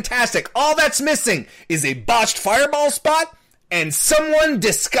fantastic. All that's missing is a botched fireball spot and someone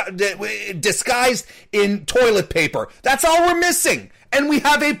disguised in toilet paper. That's all we're missing. and we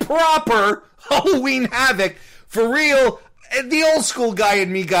have a proper Halloween Havoc for real. The old school guy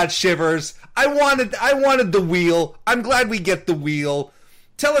in me got shivers. I wanted the wheel. I'm glad we get the wheel.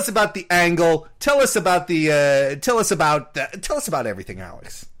 Tell us about the angle. Tell us about everything,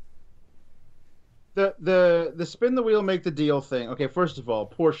 Alex. The spin the wheel, make the deal thing. Okay, first of all,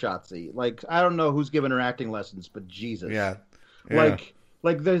 poor Shotzi. Like, I don't know who's giving her acting lessons, but Jesus. Yeah. There's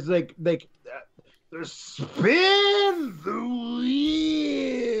there's spin the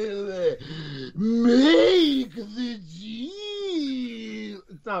wheel, make the deal.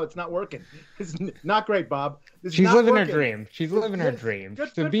 No, it's not working. It's not great, Bob. She's living her dream. She's living her dream.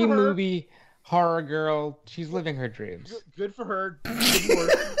 The B-movie horror girl. She's living her dreams. Good for her.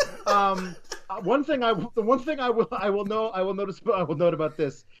 One thing I will note about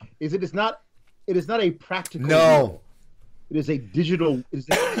this is it is not a practical wheel. It is a digital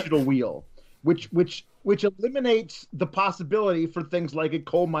wheel, which eliminates the possibility for things like a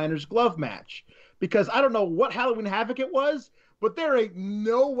coal miner's glove match. Because I don't know what Halloween Havoc it was, but there ain't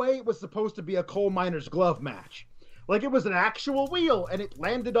no way it was supposed to be a coal miner's glove match. Like, it was an actual wheel, and it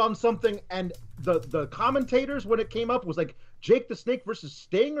landed on something, and the commentators, when it came up, was like Jake the Snake versus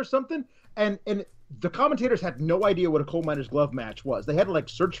Sting or something, and the commentators had no idea what a coal miner's glove match was. They had to, like,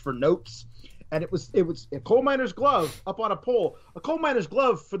 search for notes, and it was a coal miner's glove up on a pole. A coal miner's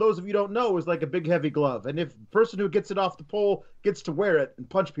glove, for those of you who don't know, is like a big, heavy glove, and if the person who gets it off the pole gets to wear it and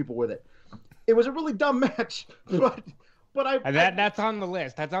punch people with it. It was a really dumb match, but that's on the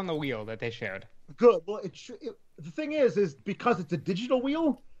list. That's on the wheel that they showed. Good. Well, the thing is because it's a digital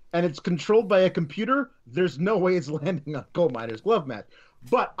wheel and it's controlled by a computer, there's no way it's landing on coal miner's glove match.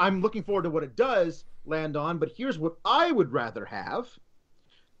 But I'm looking forward to what it does land on. But here's what I would rather have.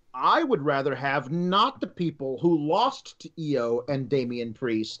 I would rather have not the people who lost to Io and Damian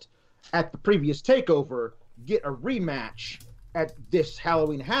Priest at the previous TakeOver get a rematch at this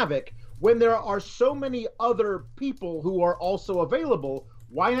Halloween Havoc. When there are so many other people who are also available,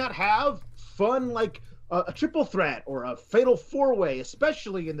 why not have fun like a triple threat or a fatal four-way,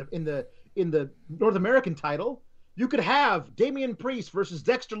 especially in the North American title? You could have Damian Priest versus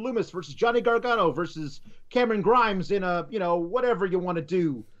Dexter Lumis versus Johnny Gargano versus Cameron Grimes in a, whatever you want to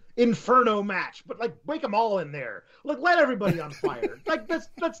do, Inferno match, but like make them all in there. Like, let everybody on fire. Like,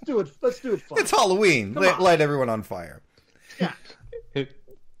 let's do it. Let's do it fun. It's Halloween. Light everyone on fire. Yeah.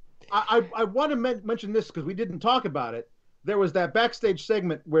 I want to mention this because we didn't talk about it. There was that backstage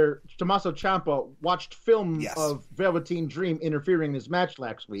segment where Tommaso Ciampa watched film of Velveteen Dream interfering in his match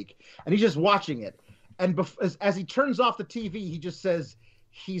last week, and he's just watching it. And as he turns off the TV, he just says,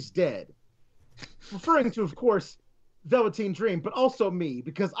 "He's dead," referring to, of course, Velveteen Dream, but also me,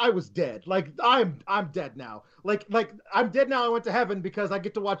 because I was dead. Like, I'm dead now. Like I'm dead now. I went to heaven because I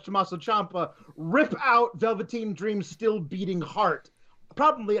get to watch Tommaso Ciampa rip out Velveteen Dream's still beating heart,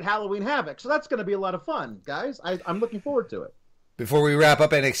 probably at Halloween Havoc. So that's going to be a lot of fun, guys. I'm looking forward to it. Before we wrap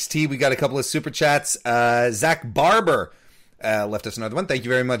up NXT, we got a couple of super chats. Zach Barber left us another one. Thank you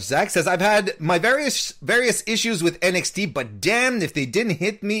very much, Zach. Says, I've had my various issues with NXT, but damn if they didn't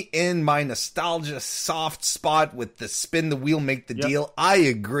hit me in my nostalgia soft spot with the spin the wheel, make the deal. I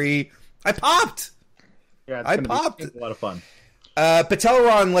agree. I popped. Yeah, I popped. It's a lot of fun.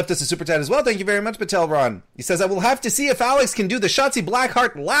 Patelron left us a super chat as well. Thank you very much, Patelron. He says, I will have to see if Alex can do the Shotzi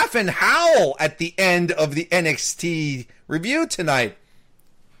Blackheart laugh and howl at the end of the NXT review tonight.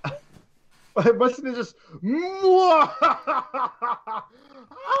 Wasn't it just... I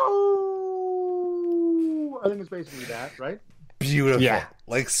think it's basically that, right? Beautiful. Yeah.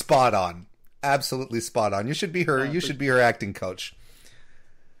 Like, spot on. Absolutely spot on. You should be her. You should be her acting coach.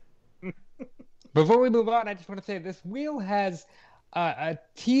 Before we move on, I just want to say this wheel has a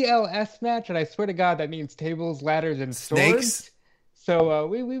TLS match, and I swear to God that means tables, ladders, and snakes. Swords. So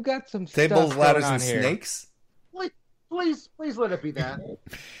we've got some tables, stuff ladders, going on and here. Snakes. Please let it be that.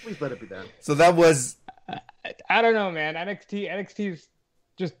 Please let it be that. So that was... I don't know, man. NXT's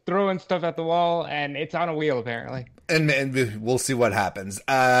just throwing stuff at the wall, and it's on a wheel, apparently. And we'll see what happens.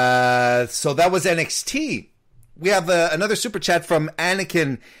 So that was NXT. We have another super chat from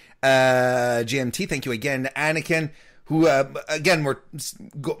Anakin GMT. Thank you again, Anakin, who, again, we're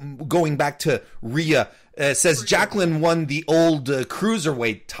going back to Rhea. Says Jacqueline won the old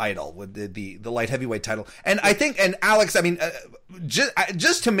cruiserweight title with the light heavyweight title, and I think, and Alex, I mean,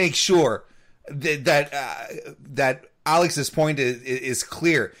 just to make sure that Alex's point is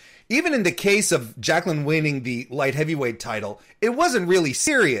clear. Even in the case of Jacqueline winning the light heavyweight title, it wasn't really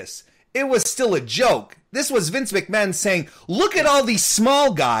serious. It was still a joke. This was Vince McMahon saying, look at all these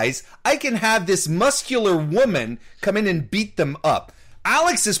small guys. I can have this muscular woman come in and beat them up.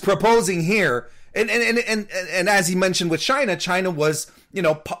 Alex is proposing here, And as he mentioned with Chyna was,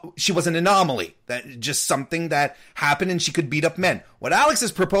 she was an anomaly, that just something that happened and she could beat up men. What Alex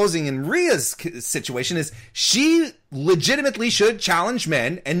is proposing in Rhea's situation is she legitimately should challenge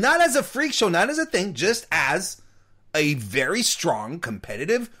men, and not as a freak show, not as a thing, just as a very strong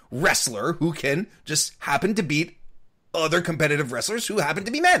competitive wrestler who can just happen to beat other competitive wrestlers who happen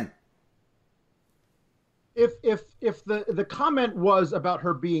to be men. If the comment was about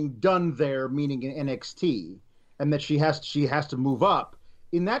her being done there, meaning in NXT, and that she has to move up,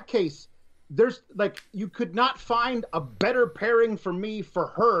 in that case, there's you could not find a better pairing for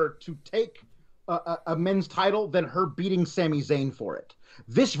her to take a men's title than her beating Sami Zayn for it.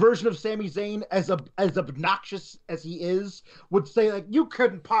 This version of Sami Zayn, as obnoxious as he is, would say you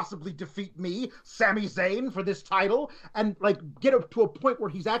couldn't possibly defeat me, Sami Zayn, for this title, and get up to a point where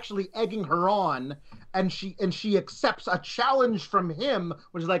he's actually egging her on, and she accepts a challenge from him,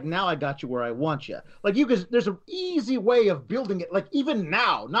 which is now I got you where I want you. There's an easy way of building it. Even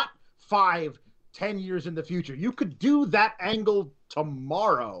now, not 5-10 years in the future, you could do that angle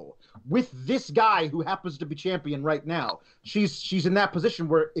tomorrow with this guy who happens to be champion right now. She's in that position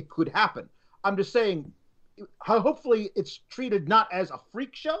where it could happen. I'm just saying, hopefully it's treated not as a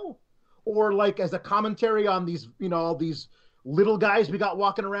freak show or as a commentary on these, all these little guys we got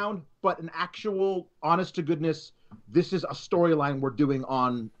walking around, but an actual, honest to goodness, this is a storyline we're doing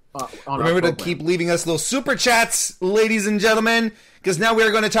on Remember to keep leaving us little super chats, ladies and gentlemen, because now we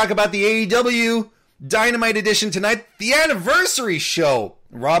are going to talk about the AEW Dynamite edition tonight, the anniversary show.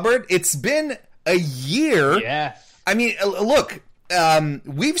 Robert, it's been a year. Yes. I mean, look,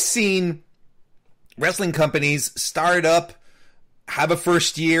 we've seen wrestling companies start up, have a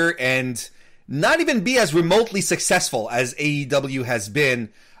first year, and not even be as remotely successful as AEW has been,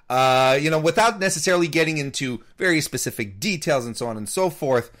 without necessarily getting into very specific details and so on and so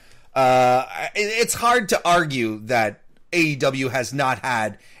forth. It's hard to argue that AEW has not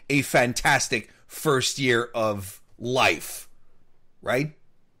had a fantastic first year of life, right?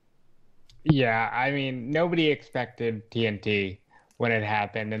 Yeah, I mean, nobody expected TNT when it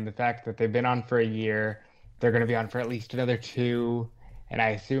happened, and the fact that they've been on for a year, they're going to be on for at least another 2, and I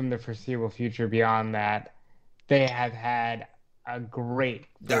assume the foreseeable future beyond that, they have had a great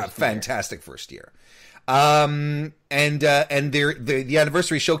fantastic first year. And the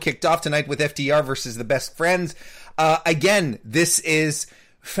anniversary show kicked off tonight with FTR versus the Best Friends. Again, this is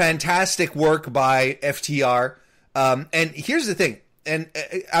fantastic work by FTR. And here's the thing. And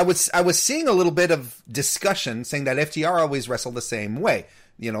I was seeing a little bit of discussion saying that FTR always wrestle the same way.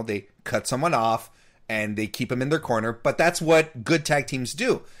 They cut someone off and they keep them in their corner, but that's what good tag teams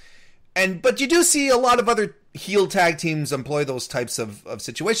do. But you do see a lot of other heel tag teams employ those types of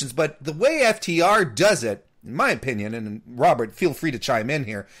situations. But the way FTR does it, in my opinion, and Robert, feel free to chime in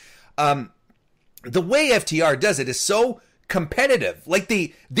here, the way FTR does it is so competitive.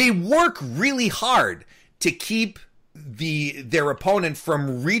 They work really hard to keep their opponent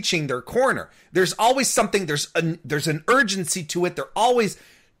from reaching their corner. There's always something, there's an urgency to it. They're always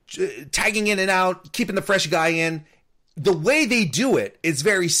tagging in and out, keeping the fresh guy in. The way they do it is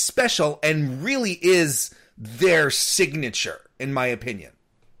very special and really is their signature, in my opinion.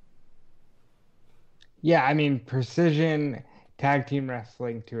 Yeah, I mean, precision tag team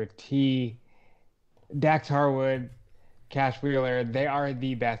wrestling to a T. Dax Harwood, Cash Wheeler, they are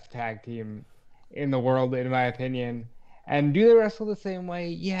the best tag team in the world, in my opinion. And do they wrestle the same way?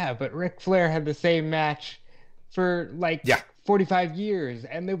 Yeah, but Ric Flair had the same match for 45 years,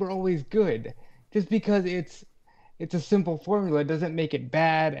 and they were always good. Just because it's a simple formula doesn't make it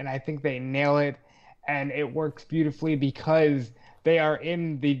bad, and I think they nail it, and it works beautifully because they are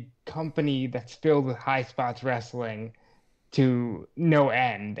in the company that's filled with high spots wrestling to no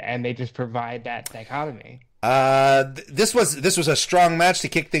end, and they just provide that dichotomy. This was a strong match to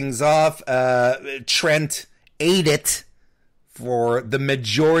kick things off. Trent ate it for the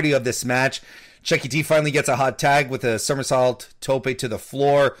majority of this match. Chucky T finally gets a hot tag with a somersault tope to the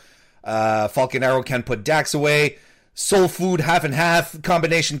floor. Falcon Arrow can't put Dax away. Soul Food half and half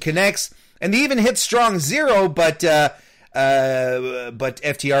combination connects, and they even hit Strong Zero, but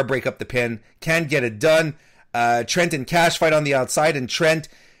FTR break up the pin. Can't get it done. Trent and Cash fight on the outside, and Trent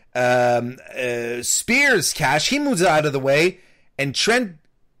spears Cash. He moves out of the way, and Trent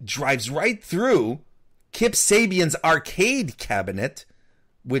drives right through Kip Sabian's arcade cabinet,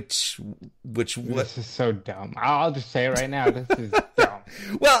 which this is so dumb. I'll just say it right now. This is dumb.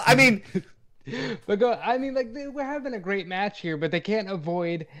 Well, I mean, we're having a great match here, but they can't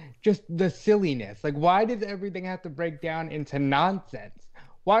avoid just the silliness. Why does everything have to break down into nonsense?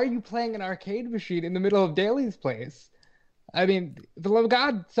 Why are you playing an arcade machine in the middle of Daly's place? I mean, for the love of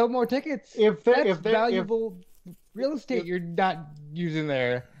God, sell more tickets. That's valuable real estate you're not using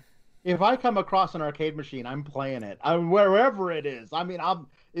there. If I come across an arcade machine, I'm playing it. Wherever it is. I mean,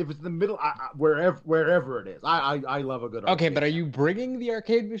 if it's the middle, wherever it is. I love a good arcade. Okay, but are you bringing the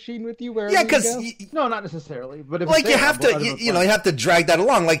arcade machine with you wherever Yeah, you because go? No, not necessarily. But if like it's you there, have to, you have to drag that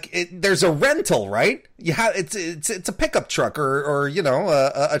along. Like there's a rental, right? You have it's a pickup truck or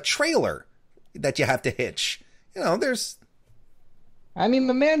a trailer that you have to hitch. There's. I mean,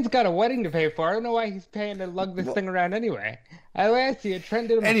 the man's got a wedding to pay for. I don't know why he's paying to lug this thing around anyway. I see a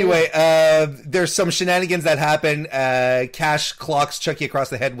trend in Anyway, there's some shenanigans that happen. Cash clocks Chucky across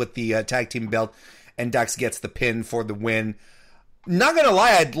the head with the tag team belt, and Dax gets the pin for the win. Not gonna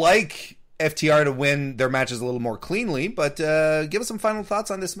lie, I'd like FTR to win their matches a little more cleanly, but give us some final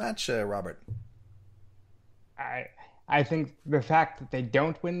thoughts on this match, Robert. I think the fact that they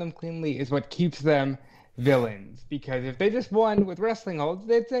don't win them cleanly is what keeps them villains, because if they just won with wrestling holds,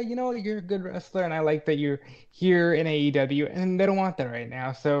 they'd say, you know what, you're a good wrestler and I like that you're here in AEW, and they don't want that right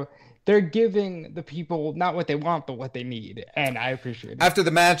now. So they're giving the people not what they want but what they need, and I appreciate it. After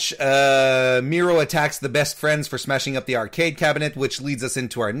the match, Miro attacks the Best Friends for smashing up the arcade cabinet, which leads us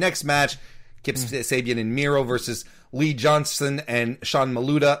into our next match. Kip Sabian and Miro versus Lee Johnson and Sean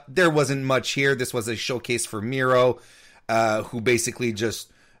Maluda. There wasn't much here. This was a showcase for Miro, who basically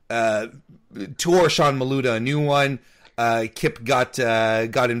just tore Sean Maluda a new one. Kip got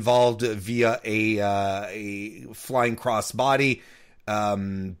involved via a flying cross body.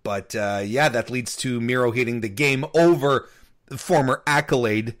 But that leads to Miro hitting the game over former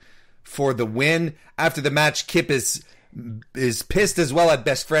Accolade for the win. After the match, Kip is pissed as well at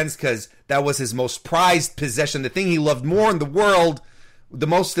Best Friends because that was his most prized possession, the thing he loved more in the world, the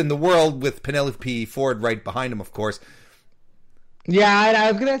most in the world, with Penelope Ford right behind him, of course. Yeah, and I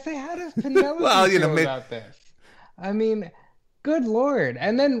was going to say, how does Penelope feel about this? I mean, good Lord.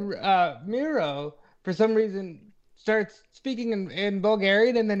 And then Miro, for some reason, starts speaking in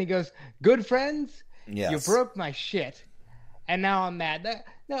Bulgarian, and then he goes, good friends? Yes. You broke my shit. And now I'm mad.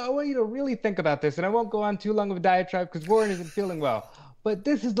 Now, I want you to really think about this, and I won't go on too long of a diatribe because Warren isn't feeling well. But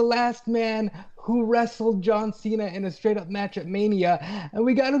this is the last man who wrestled John Cena in a straight-up match at Mania, and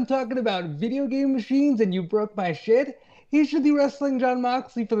we got him talking about video game machines and you broke my shit? He should be wrestling Jon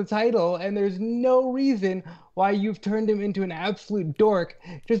Moxley for the title, and there's no reason why you've turned him into an absolute dork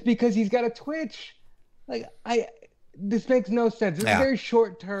just because he's got a twitch. This makes no sense. It's very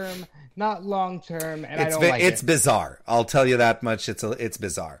short-term, not long-term, and I don't like it. It's bizarre. I'll tell you that much. It's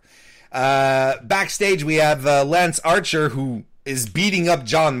bizarre. Backstage, we have Lance Archer, who is beating up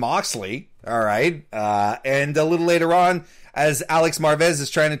Jon Moxley. All right. And a little later on, as Alex Marvez is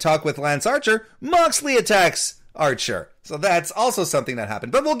trying to talk with Lance Archer, Moxley attacks Archer. So that's also something that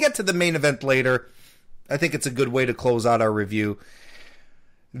happened. But we'll get to the main event later. I think it's a good way to close out our review.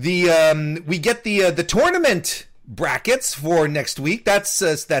 We get the tournament brackets for next week. That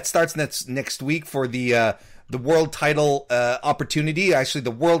starts next week for the world title opportunity. Actually,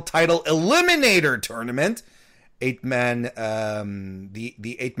 the world title eliminator tournament. The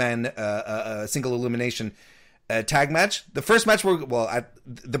 8-man single elimination tag match. The first match,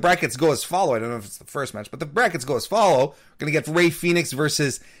 the brackets go as follow. I don't know if it's the first match, but the brackets go as follow. We're going to get Rey Fenix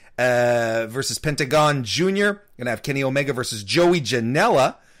versus Pentagon Jr. We're going to have Kenny Omega versus Joey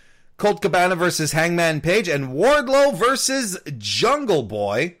Janela. Colt Cabana versus Hangman Page. And Wardlow versus Jungle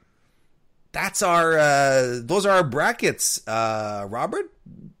Boy. Those are our brackets. Robert,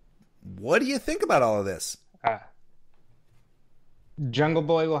 what do you think about all of this? Jungle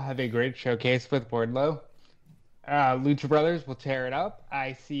Boy will have a great showcase with Wardlow. Lucha Brothers will tear it up.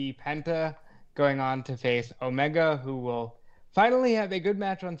 I see Penta going on to face Omega, who will finally have a good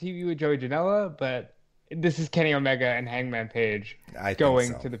match on TV with Joey Janela, but this is Kenny Omega and Hangman Page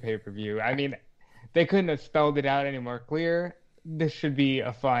going to the pay-per-view. I mean, they couldn't have spelled it out any more clear. This should be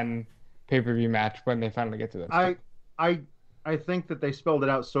a fun pay-per-view match when they finally get to this. I think that they spelled it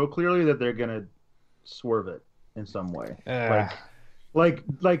out so clearly that they're going to swerve it in some way.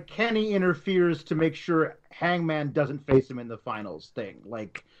 Like Kenny interferes to make sure Hangman doesn't face him in the finals thing,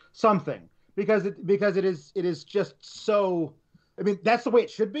 like something, because it is just so. I mean, that's the way it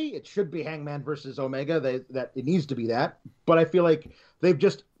should be. It should be Hangman versus Omega. That it needs to be that. But I feel like they've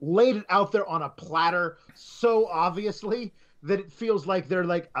just laid it out there on a platter so obviously that it feels like they're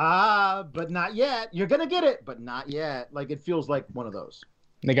like, but not yet. You're gonna get it, but not yet. Like, it feels like one of those.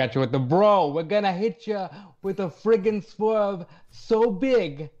 They got you with the bro. We're going to hit you with a friggin' swerve so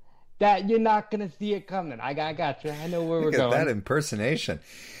big that you're not going to see it coming. I got you. I know where we're going. Look at that impersonation.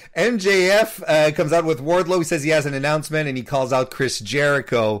 MJF comes out with Wardlow. He says he has an announcement, and he calls out Chris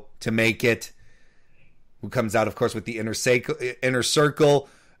Jericho to make it. who comes out, of course, with the inner circle.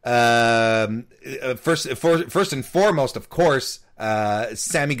 First and foremost, of course,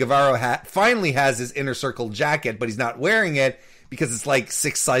 Sammy Guevara finally has his inner circle jacket, but he's not wearing it because it's like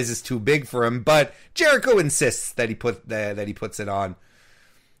 6 sizes too big for him. But Jericho insists that he puts it on.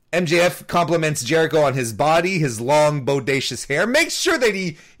 MJF compliments Jericho on his body, his long, bodacious hair. Makes sure that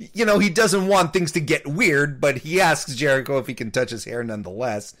he doesn't want things to get weird, but he asks Jericho if he can touch his hair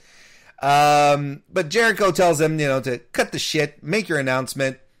nonetheless. But Jericho tells him, to cut the shit, make your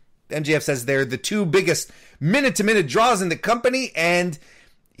announcement. MJF says they're the 2 biggest minute-to-minute draws in the company, and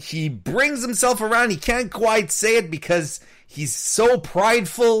he brings himself around. He can't quite say it because he's so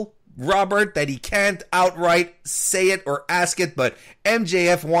prideful, Robert, that he can't outright say it or ask it, but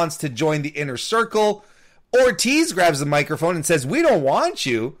MJF wants to join the inner circle. Ortiz grabs the microphone and says, "We don't want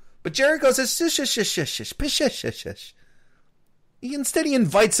you." But Jericho says, "Shush, shush, shush, shush, shush, shush, shush." Instead, he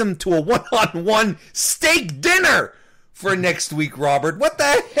invites him to a one-on-one steak dinner for next week, Robert. What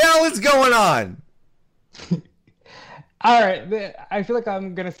the hell is going on? All right, I feel like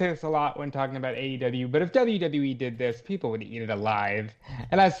I'm going to say this a lot when talking about AEW, but if WWE did this, people would eat it alive.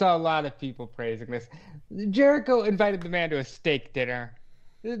 And I saw a lot of people praising this. Jericho invited the man to a steak dinner.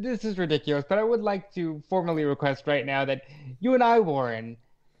 This is ridiculous, but I would like to formally request right now that you and I, Warren,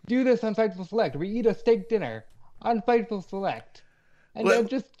 do this on Fightful Select. We eat a steak dinner on Fightful Select. And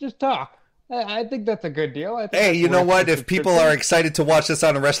just talk. I think that's a good deal. Hey, you know what? If people are excited to watch this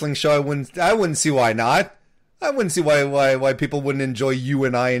on a wrestling show, I wouldn't see why not. I wouldn't see why people wouldn't enjoy you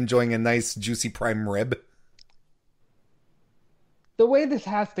and I enjoying a nice juicy prime rib. The way this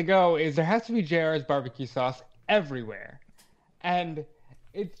has to go is there has to be JR's barbecue sauce everywhere. And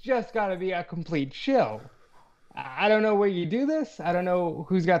it's just got to be a complete shill. I don't know where you do this. I don't know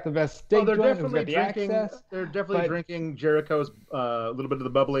who's got the best steak joint, who's got the access. They're definitely drinking Jericho's a little bit of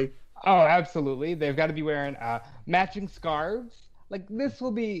the bubbly. Oh, absolutely. They've got to be wearing matching scarves. Like, this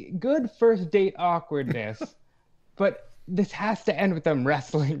will be good first date awkwardness. But this has to end with them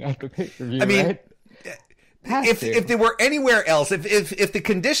wrestling at the pay-per-view, right? If they were anywhere else, if the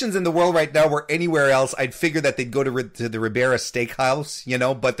conditions in the world right now were anywhere else, I'd figure that they'd go to the Ribera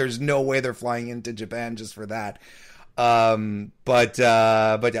Steakhouse, but there's no way they're flying into Japan just for that. But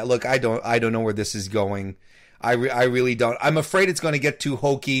yeah, look, I don't know where this is going. I really don't. I'm afraid it's going to get too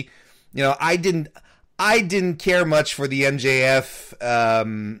hokey. I didn't care much for the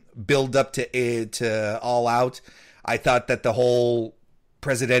MJF build up to All Out. I thought that the whole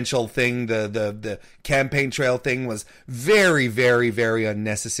presidential thing, the campaign trail thing, was very, very, very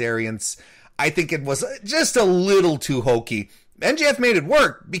unnecessary, and I think it was just a little too hokey. MJF made it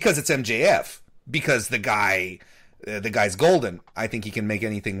work because it's MJF, because the guy's golden. I think he can make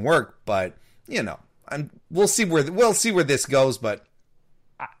anything work, but we'll see where this goes. But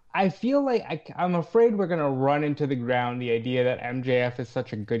I feel like I'm afraid we're gonna run into the ground the idea that MJF is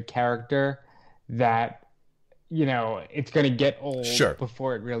such a good character that it's going to get old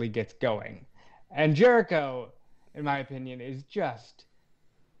before it really gets going. And Jericho, in my opinion, is just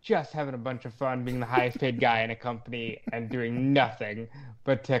having a bunch of fun being the highest paid guy in a company and doing nothing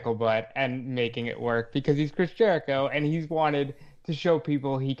but tickle butt and making it work because he's Chris Jericho and he's wanted to show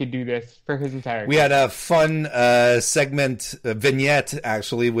people he could do this for his entire career. We had a fun vignette,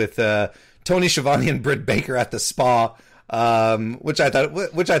 actually, with Tony Schiavone and Britt Baker at the spa. Which I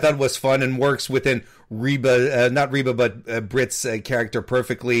thought was fun and works within Britt's character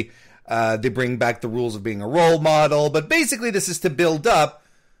perfectly. They bring back the rules of being a role model, but basically this is to build up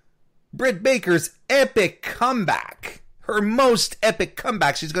Britt Baker's epic comeback, her most epic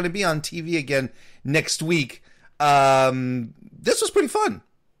comeback. She's going to be on TV again next week. This was pretty fun.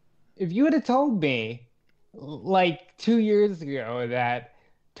 If you would have told me, like 2 years ago, that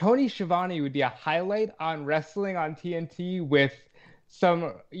Tony Schiavone would be a highlight on wrestling on TNT with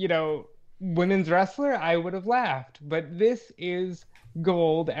some, women's wrestler, I would have laughed. But this is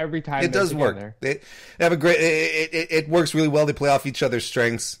gold every time. It does work. They have a great. It works really well. They play off each other's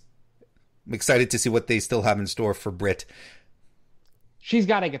strengths. I'm excited to see what they still have in store for Britt. She's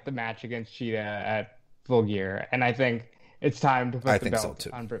got to get the match against Cheetah at Full Gear, and I think it's time to put the belt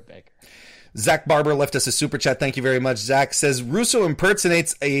on Britt Baker. Zach Barber left us a super chat. Thank you very much. Zach says, Russo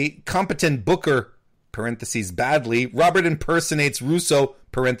impersonates a competent booker, parentheses, badly. Robert impersonates Russo,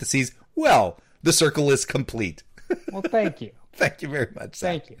 parentheses, well. The circle is complete. Well, thank you. Thank you very much,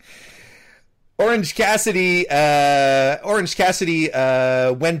 Zach. Thank you. Orange Cassidy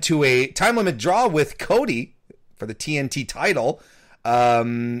went to a time limit draw with Cody for the TNT title.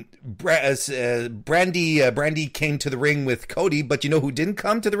 Brandy came to the ring with Cody, but you know who didn't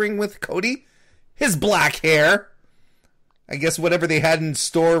come to the ring with Cody? His black hair. I guess whatever they had in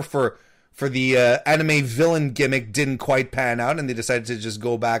store for for the anime villain gimmick didn't quite pan out, and they decided to just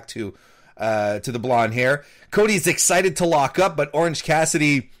go back to the blonde hair. Cody's excited to lock up, but Orange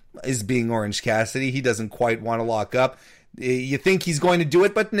Cassidy is being Orange Cassidy. He doesn't quite want to lock up. You think he's going to do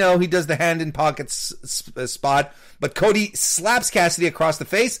it, but no, he does the hand in pocket spot. But Cody slaps Cassidy across the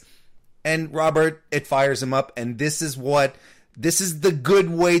face, and Robert, it fires him up. And this is the good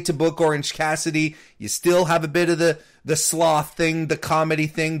way to book Orange Cassidy. You still have a bit of the sloth thing, the comedy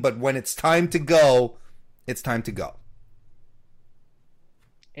thing, but when it's time to go, it's time to go.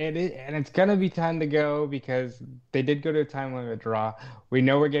 And it's going to be time to go because they did go to a time limit draw. We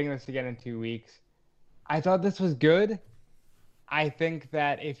know we're getting this again in 2 weeks. I thought this was good. I think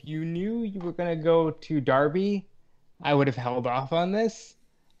that if you knew you were going to go to Darby, I would have held off on this.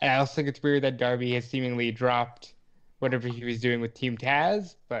 And I also think it's weird that Darby has seemingly dropped whatever he was doing with Team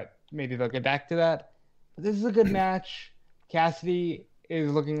Taz, but maybe they'll get back to that. But this is a good match. Cassidy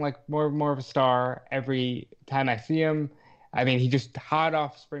is looking like more of a star every time I see him. I mean, he just hot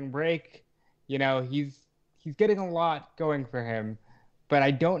off spring break. You know, he's getting a lot going for him, but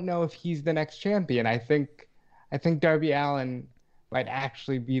I don't know if he's the next champion. I think Darby Allin might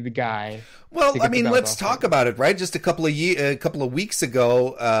actually be the guy. Well, I mean, let's talk about it, right? Just a couple of weeks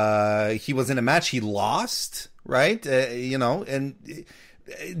ago, he was in a match he lost, right? And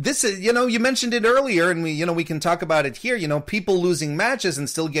this is, you mentioned it earlier, and we can talk about it here. People losing matches and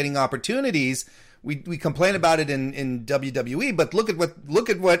still getting opportunities. We complain about it in WWE, but look at what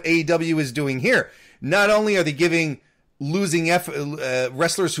AEW is doing here. Not only are they giving losing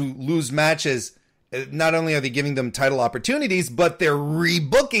wrestlers who lose matches, not only are they giving them title opportunities, but they're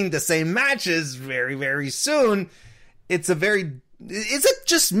rebooking the same matches very, very soon. Is it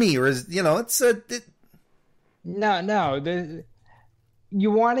just me, or is it's a? No.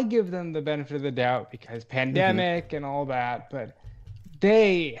 You want to give them the benefit of the doubt because pandemic and all that, but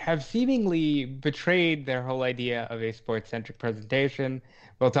they have seemingly betrayed their whole idea of a sports-centric presentation.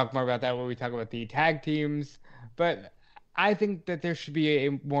 We'll talk more about that when we talk about the tag teams, but I think that there should be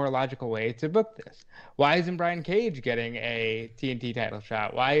a more logical way to book this. Why isn't Brian Cage getting a TNT title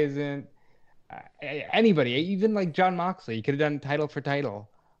shot? Why isn't anybody, even like Jon Moxley? He could have done title for title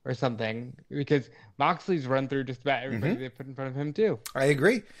or something, because Moxley's run through just about everybody they put in front of him too. I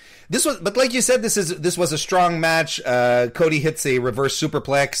agree. But like you said, this was a strong match. Cody hits a reverse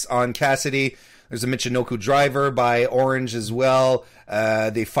superplex on Cassidy. There's a Michinoku driver by Orange as well.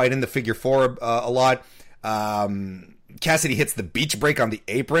 They fight in the figure four a lot. Cassidy hits the beach break on the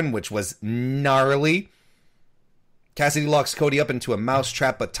apron, which was gnarly. Cassidy locks Cody up into a mouse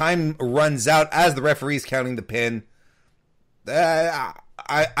trap, but time runs out as the referee's counting the pin. I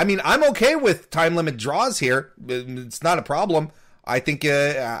mean, I'm okay with time limit draws here. It's not a problem. I think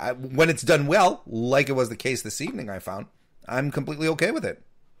when it's done well, like it was the case this evening, I'm completely okay with it.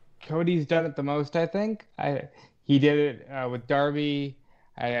 Cody's done it the most, I think. He did it with Darby.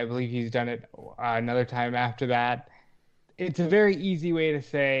 I believe he's done it another time after that. It's a very easy way to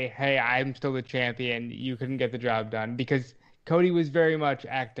say, hey, I'm still the champion. You couldn't get the job done, because Cody was very much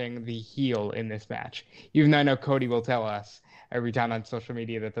acting the heel in this match. Even though I know Cody will tell us every time on social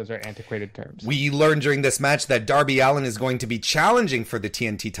media that those are antiquated terms. We learned during this match that Darby Allin is going to be challenging for the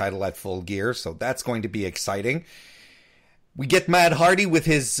TNT title at Full Gear, so that's going to be exciting. We get Matt Hardy with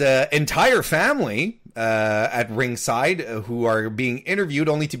his entire family at ringside, who are being interviewed,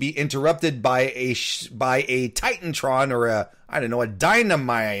 only to be interrupted by a Titantron, or a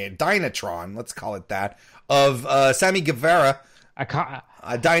Dynatron, let's call it that, of Sammy Guevara. A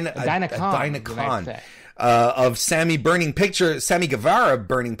Dynacon. Of Sammy Guevara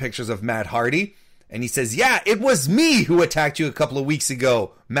burning pictures of Matt Hardy. And he says, yeah, it was me who attacked you a couple of weeks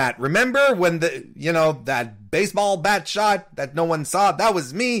ago, Matt. Remember when that baseball bat shot that no one saw? That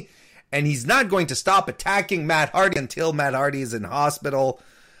was me. And he's not going to stop attacking Matt Hardy until Matt Hardy is in hospital.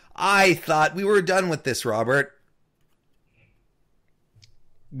 I thought we were done with this, Robert.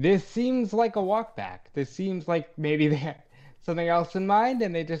 This seems like a walk back. This seems like maybe they had something else in mind,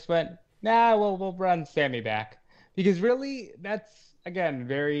 and they just went, nah, we'll run Sammy back. Because really, that's, again,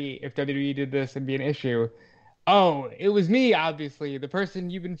 if WWE did this, it'd be an issue. Oh, it was me, obviously, the person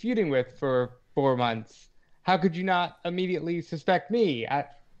you've been feuding with for 4 months. How could you not immediately suspect me?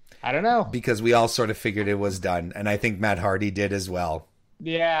 I don't know. Because we all sort of figured it was done, and I think Matt Hardy did as well.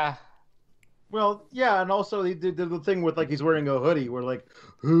 Yeah. Well, yeah, and also he did the thing with, like, he's wearing a hoodie. We're like,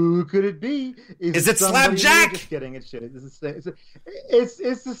 who could it be? Is it Slapjack? Just kidding, it's shit.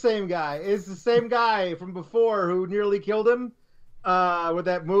 It's the same guy. It's the same guy from before who nearly killed him with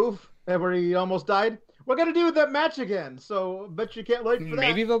that move where he almost died. We're gonna do that match again, so bet you can't wait for that.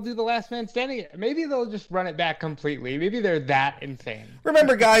 Maybe they'll do the last man standing. Maybe they'll just run it back completely. Maybe they're that insane.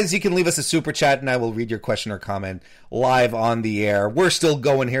 Remember, guys, you can leave us a super chat, and I will read your question or comment live on the air. We're still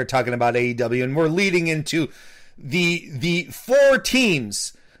going here talking about AEW, and we're leading into the four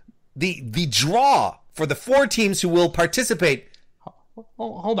teams, the draw for the four teams who will participate.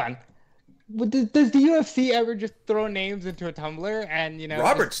 Hold on. Does the UFC ever just throw names into a tumbler and,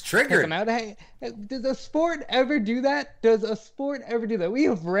 Robert's triggered. Them out? Hey, does a sport ever do that? Does a sport ever do that? We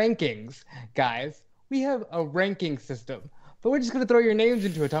have rankings, guys. We have a ranking system, but we're just going to throw your names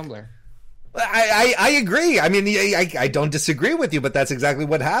into a tumbler. I agree. I mean, I don't disagree with you, but that's exactly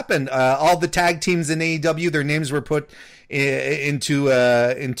what happened. All the tag teams in AEW, their names were put into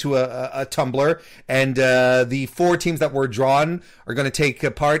a tumbler, and the four teams that were drawn are going to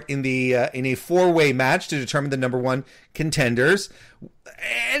take part in a four-way match to determine the number one contenders.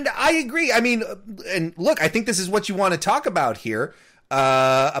 And I agree. I mean, and look, I think this is what you want to talk about here,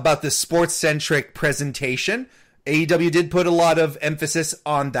 about the sports-centric presentation. AEW did put a lot of emphasis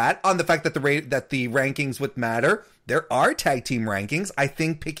on that, on the fact that the rankings would matter. There are tag team rankings. I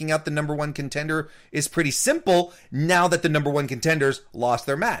think picking out the number one contender is pretty simple now that the number one contenders lost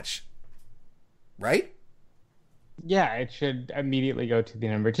their match. Right? Yeah, it should immediately go to the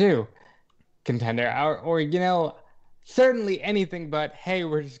number two contender. Or certainly anything but, hey,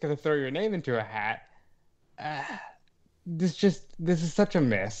 we're just going to throw your name into a hat. This is such a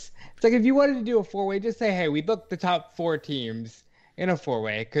miss. It's like if you wanted to do a four-way, just say, hey, we booked the top four teams in a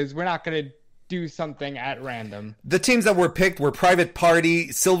four-way because we're not going to do something at random. The teams that were picked were Private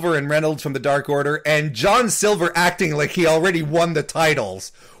Party, Silver and Reynolds from the Dark Order, and John Silver acting like he already won the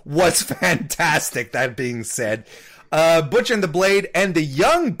titles was fantastic, that being said. Butcher and the Blade and the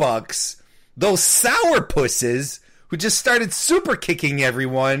Young Bucks, those sourpusses who just started super kicking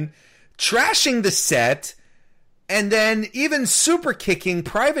everyone, trashing the set, and then even super kicking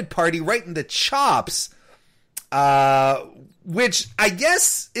Private Party right in the chops, which I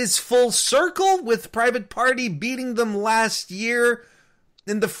guess is full circle with Private Party beating them last year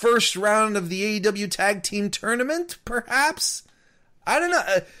in the first round of the AEW Tag Team Tournament, perhaps? I don't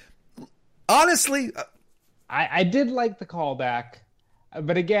know. Honestly, I did like the callback,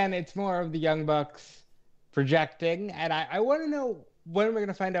 but again, it's more of the Young Bucks projecting, and I want to know when we're going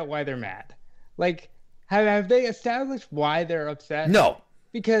to find out why they're mad. Like, have they established why they're upset? No.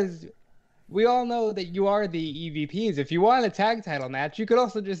 Because we all know that you are the EVPs. If you want a tag title match, you could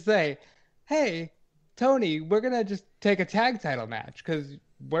also just say, hey, Tony, we're going to just take a tag title match because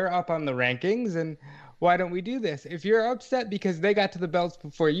we're up on the rankings, and why don't we do this? If you're upset because they got to the belts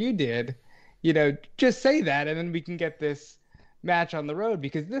before you did, just say that, and then we can get this match on the road,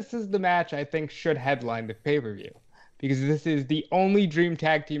 because this is the match I think should headline the pay-per-view. Because this is the only Dream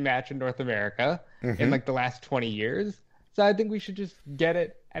Tag Team match in North America in like the last 20 years. So I think we should just get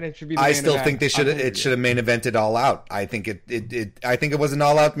it, and it should be the main I still event. think it should have main evented All Out. I think I think it was an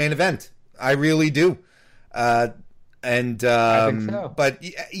All Out main event. I really do. I think so. But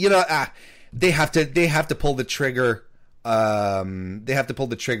they have to pull the trigger. They have to pull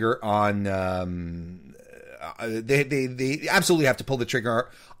the trigger on. They absolutely have to pull the trigger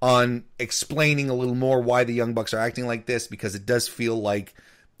on explaining a little more why the Young Bucks are acting like this, because it does feel like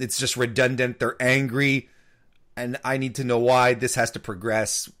it's just redundant. They're angry, and I need to know why. This has to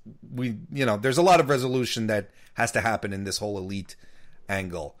progress. There's a lot of resolution that has to happen in this whole Elite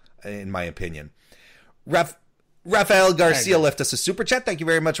angle, in my opinion. Rafael Garcia left us a super chat. Thank you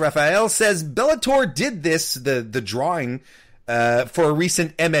very much, Rafael. Says Bellator did this, the drawing, for a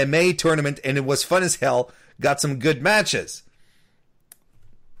recent MMA tournament, and it was fun as hell. Got some good matches.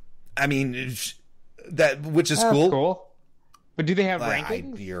 I mean, which is cool. But do they have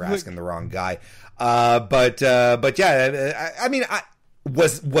rankings? You're asking the wrong guy. But yeah, I mean,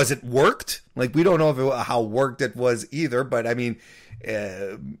 was it worked? Like, we don't know how worked it was either. But I mean,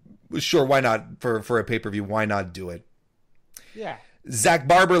 sure, why not for a pay-per-view? Why not do it? Yeah. Zach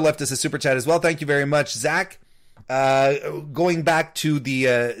Barber left us a super chat as well. Thank you very much, Zach. Going back to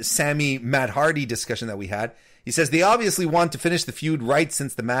the Sammy Matt Hardy discussion that we had, he says they obviously want to finish the feud right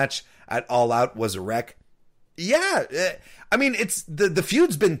since the match at All Out was a wreck. Yeah, I mean, it's the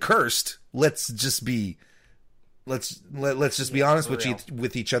feud's been cursed. Let's just be honest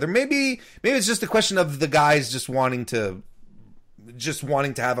with each other. Maybe it's just a question of the guys just wanting to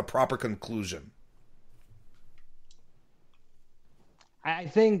have a proper conclusion. I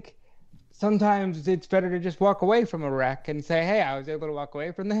think sometimes it's better to just walk away from a wreck and say, hey, I was able to walk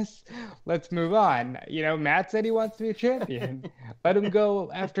away from this. Let's move on. You know, Matt said he wants to be a champion. Let him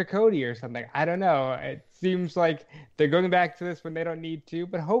go after Cody or something. I don't know. It seems like they're going back to this when they don't need to,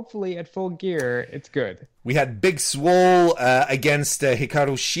 but hopefully at Full Gear, it's good. We had Big Swole against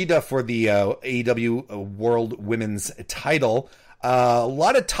Hikaru Shida for the AEW World Women's title. A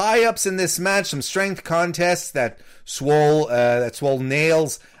lot of tie-ups in this match, some strength contests that Swole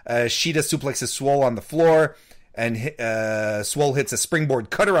nails. Shida suplexes Swole on the floor, and Swole hits a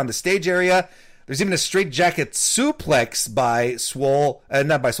springboard cutter on the stage area. There's even a straight jacket suplex by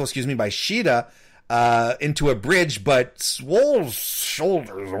Shida into a bridge, but Swole's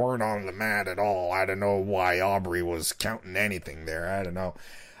shoulders weren't on the mat at all. I don't know why Aubrey was counting anything there. I don't know.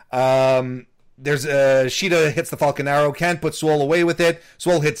 There's Shida hits the Falcon Arrow, can't put Swole away with it.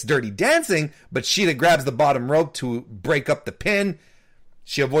 Swole hits Dirty Dancing, but Shida grabs the bottom rope to break up the pin.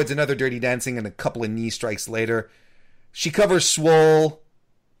 She avoids another Dirty Dancing and a couple of knee strikes later. She covers Swole.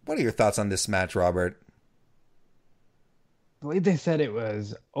 What are your thoughts on this match, Robert? I believe they said it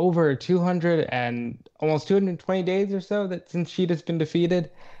was over 200 and almost 220 days or so that since Shida's been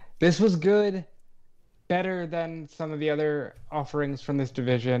defeated. This was good, better than some of the other offerings from this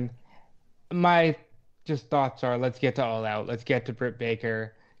division. My just thoughts are, let's get to All Out. Let's get to Britt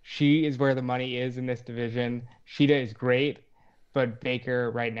Baker. She is where the money is in this division. Shida is great, but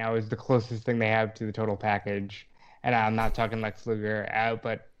Baker right now is the closest thing they have to the total package. And I'm not talking Lex Luger out,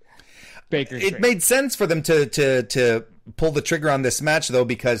 but Baker's It great. made sense for them to pull the trigger on this match, though,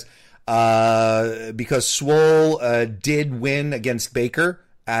 because Swole did win against Baker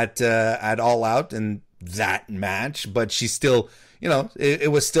at All Out in that match, but she still... You know,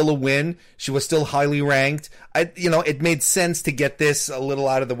 it was still a win. She was still highly ranked. It made sense to get this a little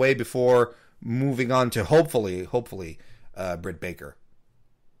out of the way before moving on to hopefully, Britt Baker.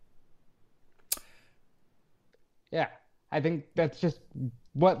 Yeah, I think that's just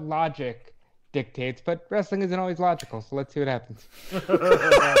what logic dictates, but wrestling isn't always logical, so let's see what happens.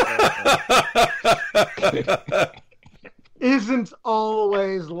 Isn't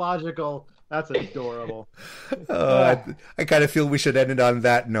always logical. That's adorable. I kind of feel we should end it on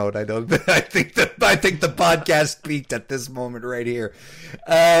that note. I think the podcast peaked at this moment right here.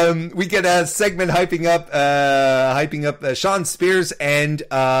 We get a segment hyping up Shawn Spears and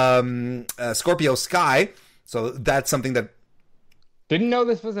Scorpio Sky. So that's something that Didn't know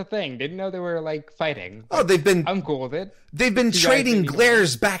this was a thing. Didn't know they were like fighting. Oh, I'm cool with it. They've been You trading guys-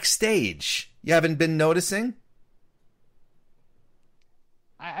 glares backstage. You haven't been noticing?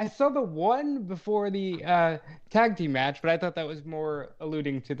 I saw the one before the tag team match, but I thought that was more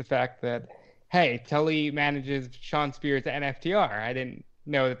alluding to the fact that, hey, Tully manages Shawn Spears and FTR. I didn't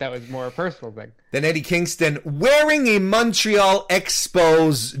know that was more a personal thing. Then Eddie Kingston wearing a Montreal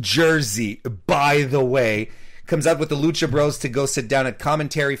Expos jersey, by the way, comes out with the Lucha Bros to go sit down at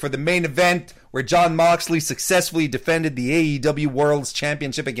commentary for the main event where Jon Moxley successfully defended the AEW World's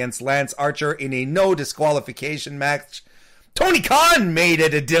Championship against Lance Archer in a no disqualification match. Tony Khan made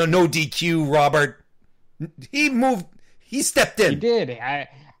it a no DQ, Robert. He stepped in. He did.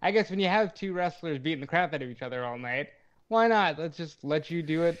 I guess when you have two wrestlers beating the crap out of each other all night, why not? Let's just let you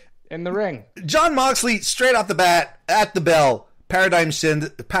do it in the ring. Jon Moxley, straight off the bat, at the bell, paradigm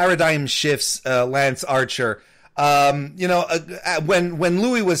shifts Lance Archer. When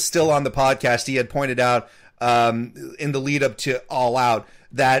Louis was still on the podcast, he had pointed out in the lead up to All Out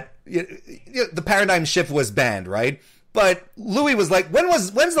that the paradigm shift was banned, right? But Louis was like,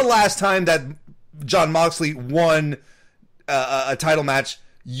 when's the last time that Jon Moxley won a title match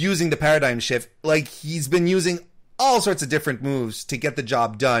using the paradigm shift? Like, he's been using all sorts of different moves to get the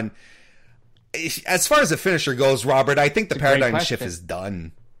job done. As far as the finisher goes, Robert, I think the paradigm shift is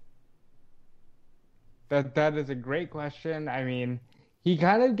done. That is a great question. I mean, he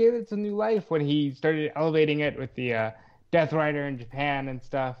kind of gave it some new life when he started elevating it with the Death Rider in Japan and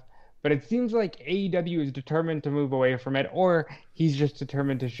stuff. But it seems like AEW is determined to move away from it, or he's just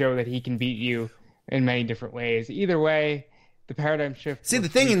determined to show that he can beat you in many different ways. Either way, the paradigm shift. See, the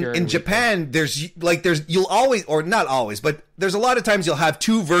thing in Japan, you'll always, or not always, but there's a lot of times you'll have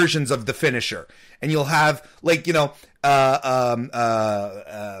two versions of the finisher, and you'll have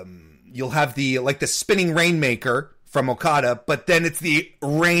you'll have the spinning Rainmaker from Okada, but then it's the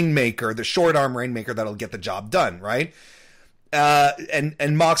Rainmaker, the short arm Rainmaker that'll get the job done, right?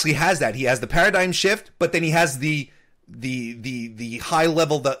 And Moxley has that. He has the paradigm shift, but then he has the high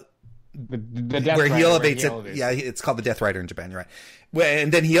level the Death where Rider, he elevates it. elevates. Yeah, it's called the Death Rider in Japan. You're right.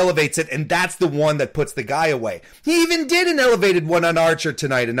 And then he elevates it, and that's the one that puts the guy away. He even did an elevated one on Archer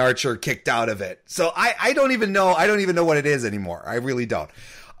tonight, and Archer kicked out of it. So I don't even know. I don't even know what it is anymore. I really don't.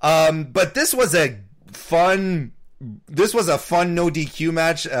 But this was a fun no DQ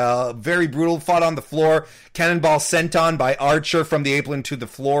match. Very brutal. Fought on the floor. Cannonball senton by Archer from the apron to the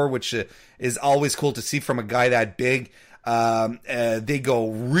floor, which is always cool to see from a guy that big. They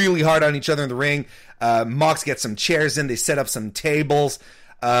go really hard on each other in the ring. Mox gets some chairs in. They set up some tables.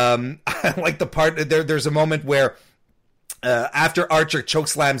 I like the part there's a moment where after Archer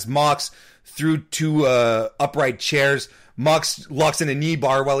chokeslams Mox through two upright chairs, Mox locks in a knee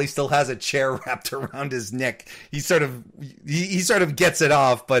bar while he still has a chair wrapped around his neck. He sort of gets it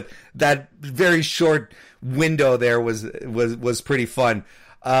off, but that very short window there was pretty fun.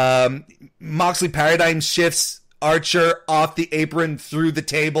 Moxley paradigm shifts Archer off the apron through the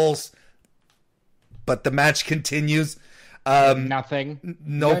tables, but the match continues. Nothing.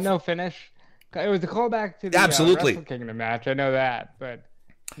 No finish. It was a callback to the absolutely Wrestle Kingdom match. I know that, but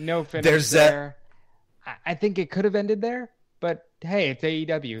no finish there. I think it could have ended there, but hey, it's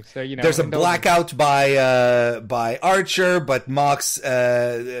AEW, so there's a blackout by Archer, but Mox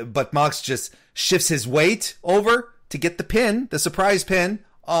just shifts his weight over to get the pin, the surprise pin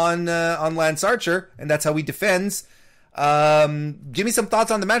on Lance Archer, and that's how he defends. Give me some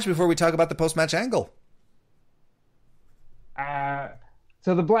thoughts on the match before we talk about the post-match angle.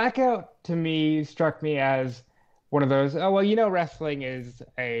 So the blackout to me struck me as one of those, wrestling is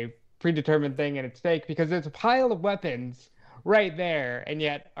a predetermined thing and it's fake because there's a pile of weapons right there, and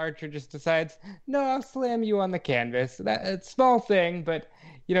yet Archer just decides, no, I'll slam you on the canvas. It's a small thing, but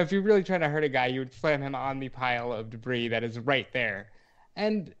if you're really trying to hurt a guy, you would slam him on the pile of debris that is right there.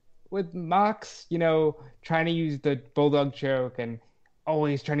 And with Mox, trying to use the bulldog choke and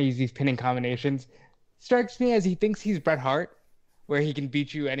always trying to use these pinning combinations, strikes me as he thinks he's Bret Hart, where he can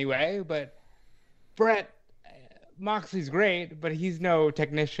beat you anyway, but Moxley's great, but he's no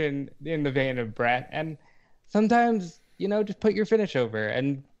technician in the vein of Bret. And sometimes, just put your finish over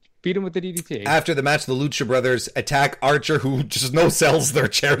and beat him with the DDT. After the match, the Lucha Brothers attack Archer, who just no-sells their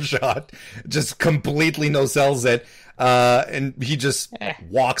chair shot. Just completely no-sells it. And he just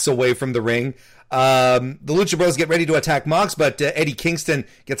walks away from the ring. The Lucha Bros get ready to attack Mox, but Eddie Kingston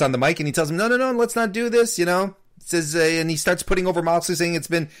gets on the mic and he tells him, no, let's not do this, Says, and he starts putting over Moxley, saying it's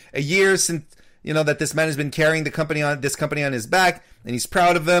been a year since that this man has been carrying this company on his back, and he's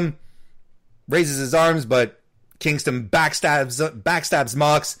proud of them. Raises his arms, but Kingston backstabs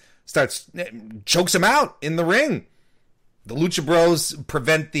Mox, chokes him out in the ring. The Lucha Bros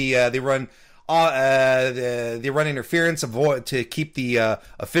prevent the run interference to keep the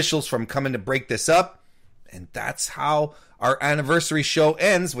officials from coming to break this up, and that's how our anniversary show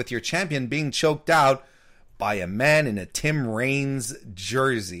ends, with your champion being choked out by a man in a Tim Raines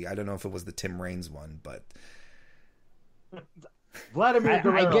jersey. I don't know if it was the Tim Raines one, but Vladimir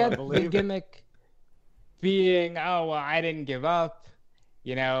Guerrero, I get the gimmick being, I didn't give up,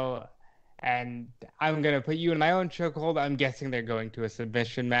 and I'm going to put you in my own chokehold. I'm guessing they're going to a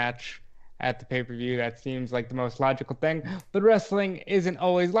submission match at the pay-per-view. That seems like the most logical thing. But wrestling isn't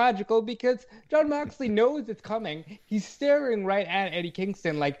always logical because Jon Moxley knows it's coming. He's staring right at Eddie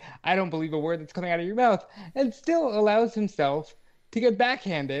Kingston like, I don't believe a word that's coming out of your mouth, and still allows himself to get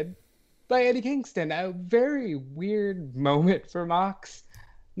backhanded by Eddie Kingston. A very weird moment for Mox.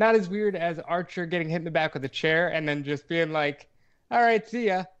 Not as weird as Archer getting hit in the back with a chair and then just being like, all right, see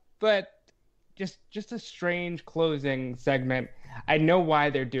ya. But just a strange closing segment. I know why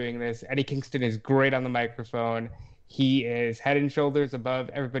they're doing this. Eddie Kingston is great on the microphone. He is head and shoulders above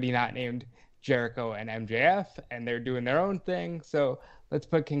everybody not named Jericho and MJF, and they're doing their own thing. So let's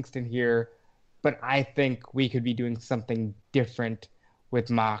put Kingston here. But I think we could be doing something different with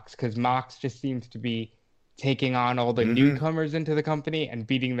Mox, because Mox just seems to be taking on all the newcomers into the company and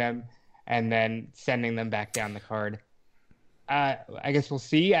beating them and then sending them back down the card. I guess we'll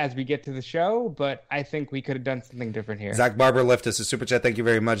see as we get to the show, but I think we could have done something different here. Zach Barber left us a super chat. Thank you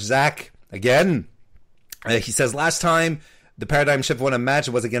very much, Zach. Again, he says, last time the Paradigm Shift won a match,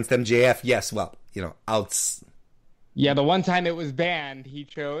 it was against MJF. Yes, well, outs. Yeah, the one time it was banned, he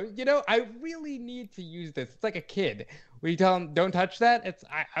chose, I really need to use this. It's like a kid. When you tell him, don't touch that,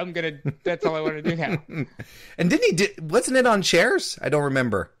 that's all I want to do now. And wasn't it on chairs? I don't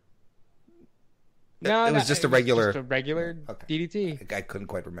remember. No, it was just a regular DDT. I couldn't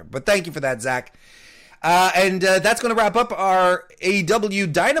quite remember. But thank you for that, Zach. And that's going to wrap up our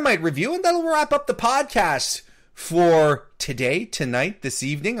AEW Dynamite review, and that'll wrap up the podcast for today, tonight, this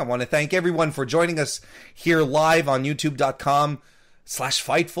evening. I want to thank everyone for joining us here live on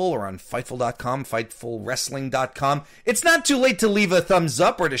youtube.com/Fightful or on Fightful.com, FightfulWrestling.com. It's not too late to leave a thumbs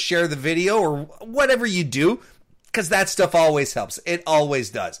up or to share the video or whatever you do, because that stuff always helps. It always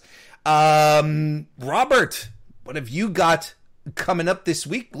does. Robert, what have you got coming up this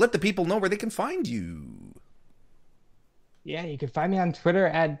week. Let the people know where they can find you. Yeah, you can find me on Twitter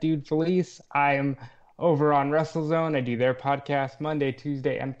at DudeFelice. I'm over on WrestleZone. I do their podcast Monday,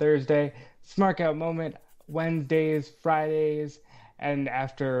 Tuesday, and Thursday. Smarkout Moment Wednesdays, Fridays, and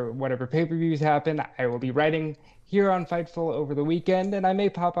after whatever pay-per-views happen, I will be writing here on Fightful over the weekend, and I may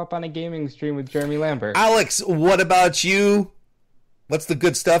pop up on a gaming stream with Jeremy Lambert. Alex, what about you? What's the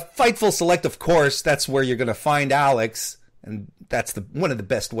good stuff? Fightful Select, of course. That's where you're going to find Alex, and that's one of the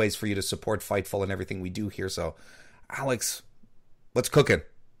best ways for you to support Fightful and everything we do here. So, Alex, what's cooking?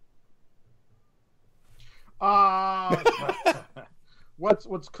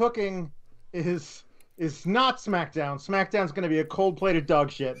 What's cooking is not SmackDown. SmackDown's going to be a cold-plated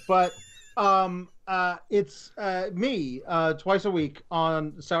dog shit, but it's me twice a week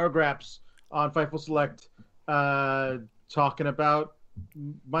on Sour Graps on Fightful Select talking about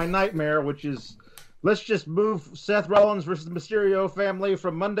my nightmare, which is let's just move Seth Rollins versus the Mysterio family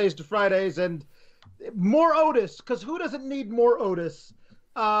from Mondays to Fridays and more Otis, because who doesn't need more Otis?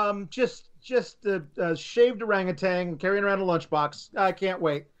 Just a shaved orangutan carrying around a lunchbox. I can't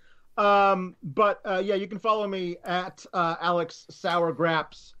wait. But yeah, you can follow me at Alex Sour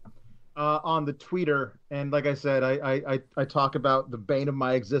Graps on the Twitter. And like I said, I talk about the bane of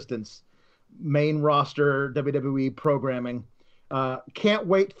my existence, main roster WWE programming. Can't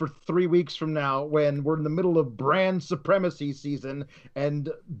wait for 3 weeks from now when we're in the middle of brand supremacy season and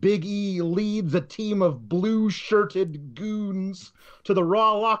Big E leads a team of blue-shirted goons to the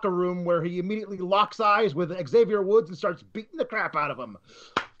Raw locker room where he immediately locks eyes with Xavier Woods and starts beating the crap out of him.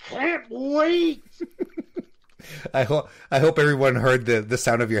 Can't wait! I hope everyone heard the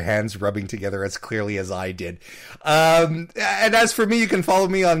sound of your hands rubbing together as clearly as I did. And as for me, you can follow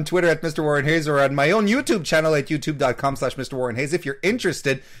me on Twitter at Mr. Warren Hayes or on my own YouTube channel at youtube.com/Mr. Warren Hayes. If you're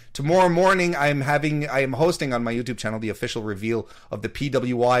interested, tomorrow morning I am hosting on my YouTube channel the official reveal of the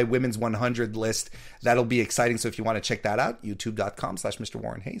PWI Women's 100 list. That'll be exciting. So if you want to check that out, youtube.com/Mr.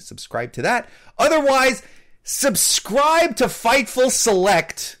 Warren Hayes. Subscribe to that. Otherwise, subscribe to Fightful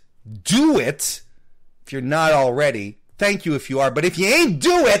Select. Do it. If you're not already, thank you if you are. But if you ain't,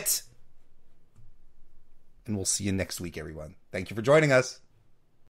 do it. And we'll see you next week, everyone. Thank you for joining us.